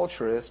American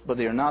culture is, but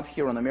they are not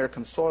here on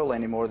American soil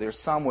anymore. They're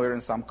somewhere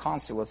in some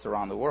consulates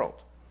around the world.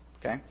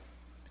 Okay?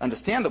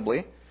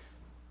 Understandably,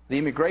 the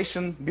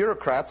immigration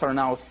bureaucrats are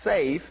now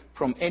safe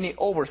from any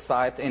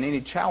oversight and any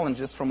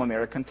challenges from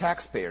American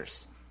taxpayers.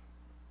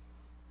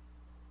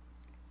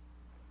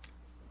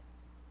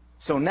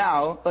 So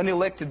now,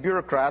 unelected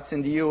bureaucrats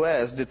in the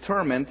U.S.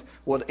 determined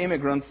what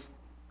immigrants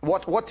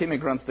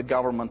the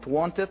government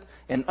wanted,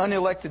 and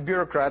unelected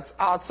bureaucrats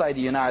outside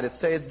the United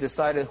States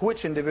decided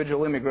which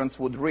individual immigrants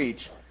would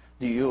reach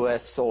the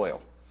U.S.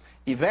 soil.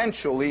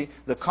 Eventually,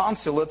 the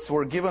consulates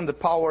were given the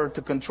power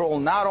to control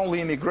not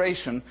only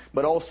immigration,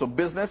 but also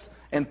business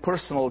and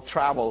personal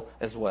travel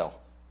as well.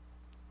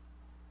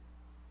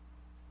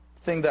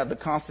 Thing that the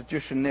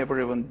Constitution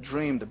never even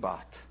dreamed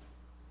about.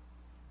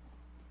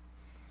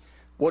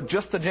 What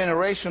just a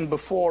generation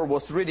before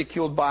was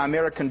ridiculed by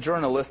American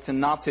journalists in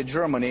Nazi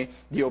Germany,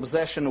 the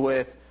obsession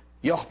with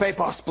 "Your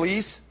papers,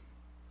 please,"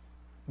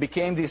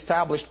 became the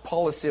established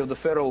policy of the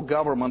federal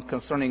government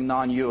concerning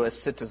non-U.S.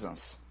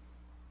 citizens.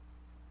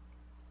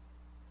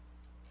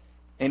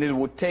 And it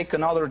would take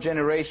another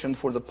generation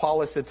for the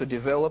policy to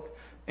develop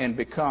and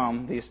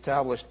become the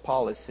established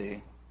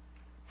policy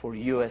for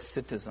U.S.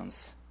 citizens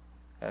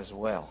as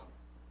well.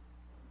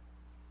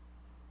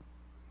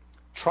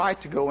 Try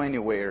to go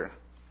anywhere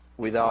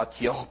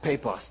without your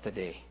papers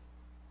today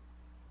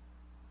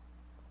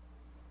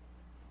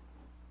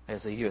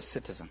as a U.S.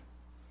 citizen.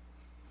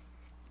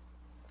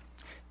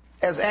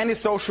 As any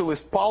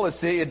socialist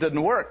policy, it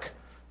didn't work.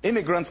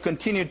 Immigrants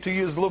continued to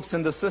use loops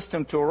in the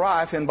system to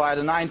arrive, and by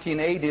the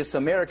 1980s,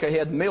 America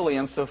had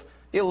millions of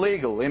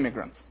illegal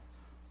immigrants.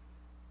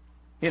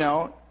 You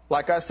know,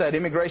 like I said,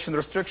 immigration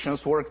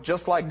restrictions work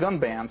just like gun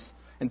bans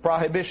and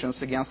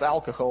prohibitions against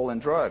alcohol and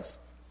drugs.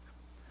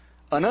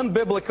 An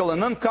unbiblical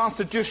and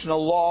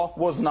unconstitutional law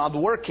was not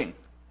working.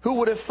 Who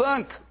would have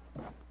thunk?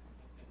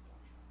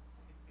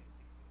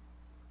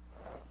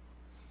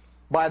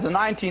 By the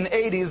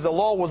 1980s, the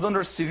law was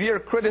under severe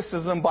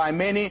criticism by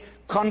many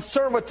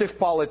conservative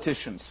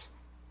politicians,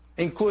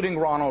 including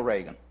Ronald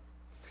Reagan.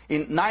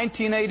 In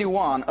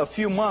 1981, a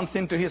few months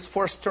into his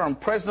first term,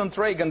 President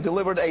Reagan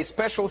delivered a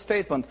special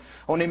statement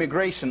on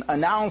immigration,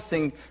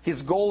 announcing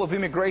his goal of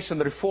immigration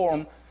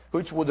reform,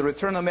 which would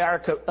return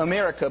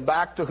America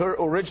back to her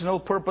original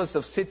purpose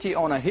of city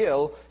on a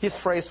hill. His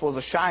phrase was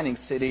a shining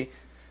city,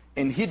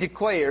 and he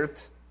declared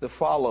the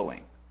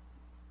following: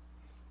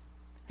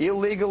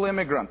 illegal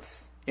immigrants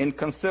in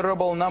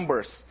considerable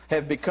numbers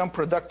have become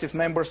productive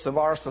members of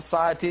our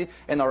society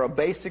and are a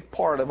basic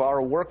part of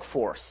our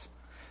workforce.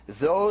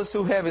 Those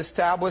who have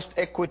established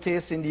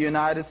equities in the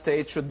United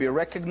States should be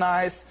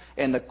recognized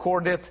and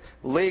accorded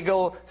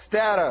legal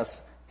status.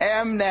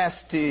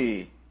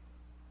 Amnesty.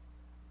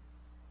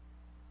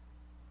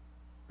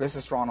 This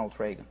is Ronald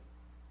Reagan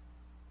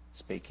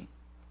speaking.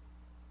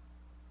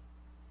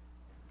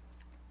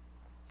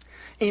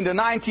 In the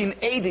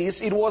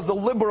 1980s, it was the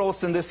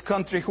liberals in this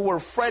country who were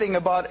fretting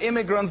about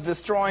immigrants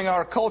destroying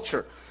our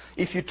culture.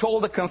 If you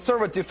told a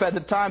conservative at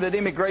the time that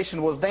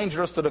immigration was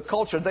dangerous to the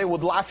culture, they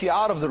would laugh you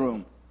out of the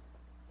room.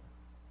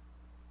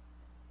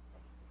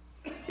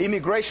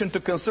 Immigration to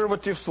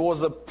conservatives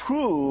was a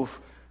proof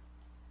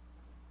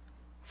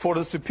for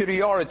the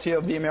superiority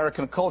of the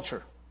American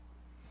culture.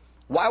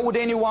 Why would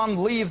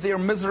anyone leave their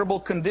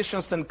miserable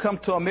conditions and come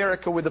to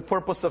America with the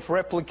purpose of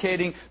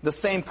replicating the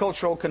same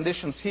cultural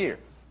conditions here?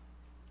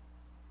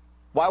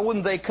 Why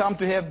wouldn't they come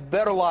to have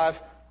better life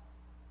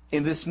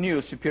in this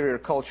new superior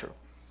culture?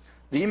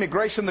 The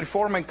Immigration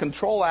Reform and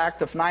Control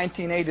Act of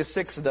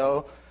 1986,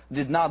 though,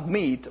 did not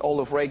meet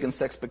all of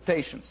Reagan's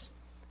expectations.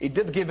 It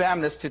did give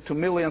amnesty to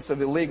millions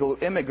of illegal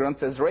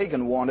immigrants, as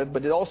Reagan wanted,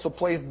 but it also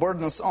placed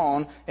burdens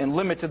on and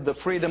limited the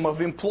freedom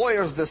of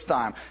employers this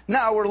time.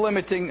 Now we're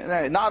limiting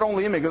not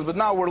only immigrants, but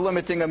now we're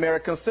limiting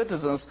American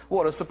citizens.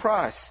 What a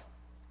surprise.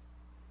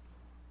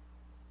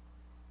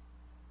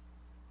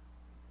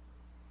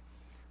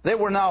 They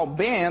were now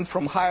banned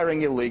from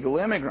hiring illegal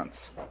immigrants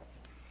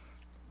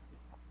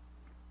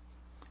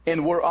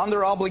and were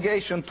under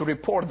obligation to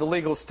report the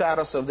legal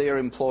status of their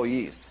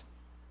employees.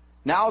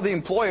 Now the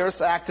employers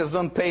act as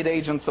unpaid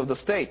agents of the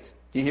state.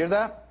 Do you hear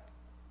that?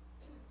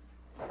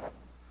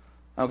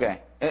 Okay.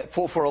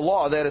 For a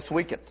law that is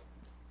wicked.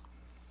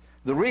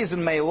 The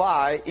reason may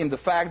lie in the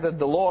fact that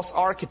the law's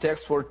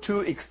architects were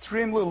two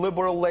extremely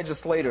liberal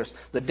legislators,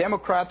 the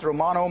Democrat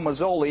Romano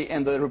Mazzoli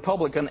and the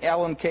Republican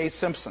Alan K.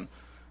 Simpson.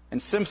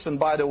 And Simpson,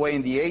 by the way,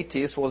 in the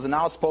 80s was an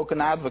outspoken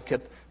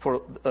advocate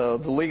for the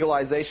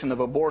legalization of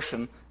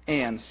abortion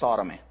and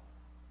sodomy.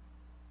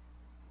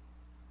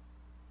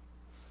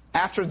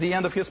 After the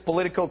end of his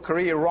political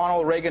career,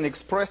 Ronald Reagan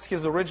expressed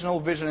his original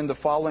vision in the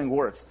following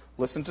words.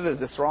 Listen to this.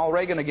 This is Ronald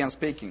Reagan again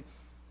speaking.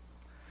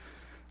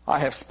 I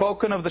have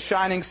spoken of the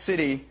shining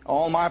city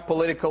all my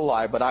political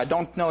life, but I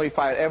don't know if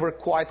I ever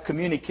quite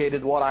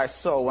communicated what I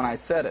saw when I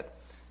said it.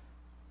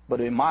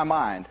 But in my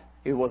mind,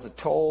 it was a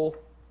tall...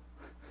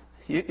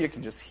 You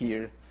can just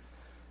hear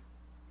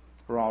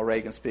Ronald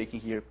Reagan speaking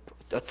here.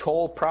 A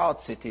tall, proud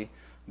city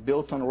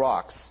built on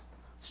rocks,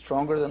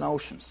 stronger than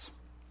oceans,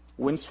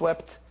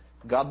 windswept,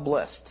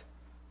 God-blessed,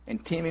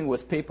 and teeming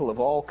with people of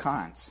all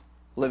kinds,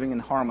 living in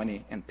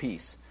harmony and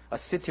peace. A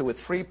city with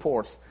free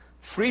ports,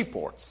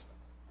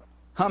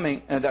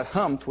 that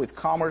hummed with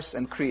commerce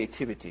and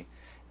creativity.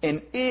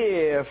 And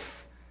if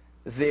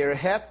there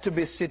had to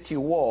be city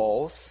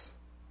walls,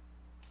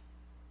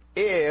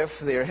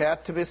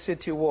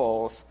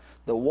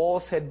 the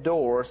walls had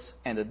doors,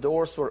 and the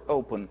doors were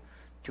open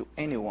to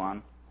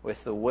anyone with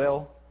the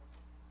will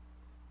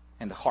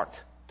and the heart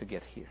to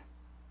get here.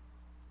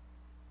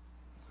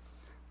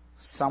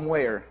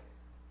 Somewhere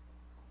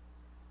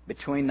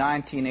between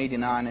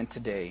 1989 and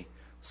today,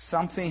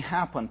 something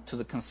happened to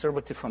the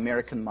conservative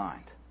American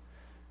mind.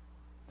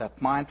 That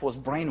mind was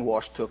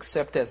brainwashed to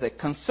accept as a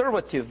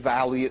conservative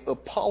value a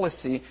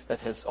policy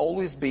that has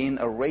always been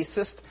a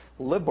racist,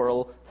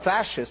 liberal,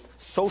 fascist,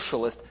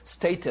 socialist,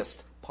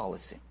 statist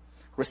policy,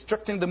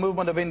 restricting the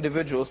movement of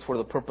individuals for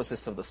the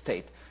purposes of the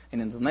state.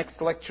 And in the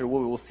next lecture,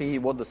 we will see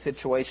what the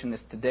situation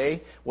is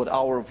today, what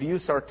our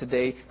views are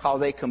today, how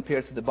they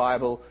compare to the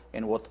Bible,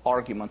 and what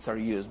arguments are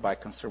used by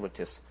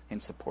conservatives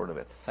in support of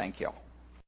it. Thank you all.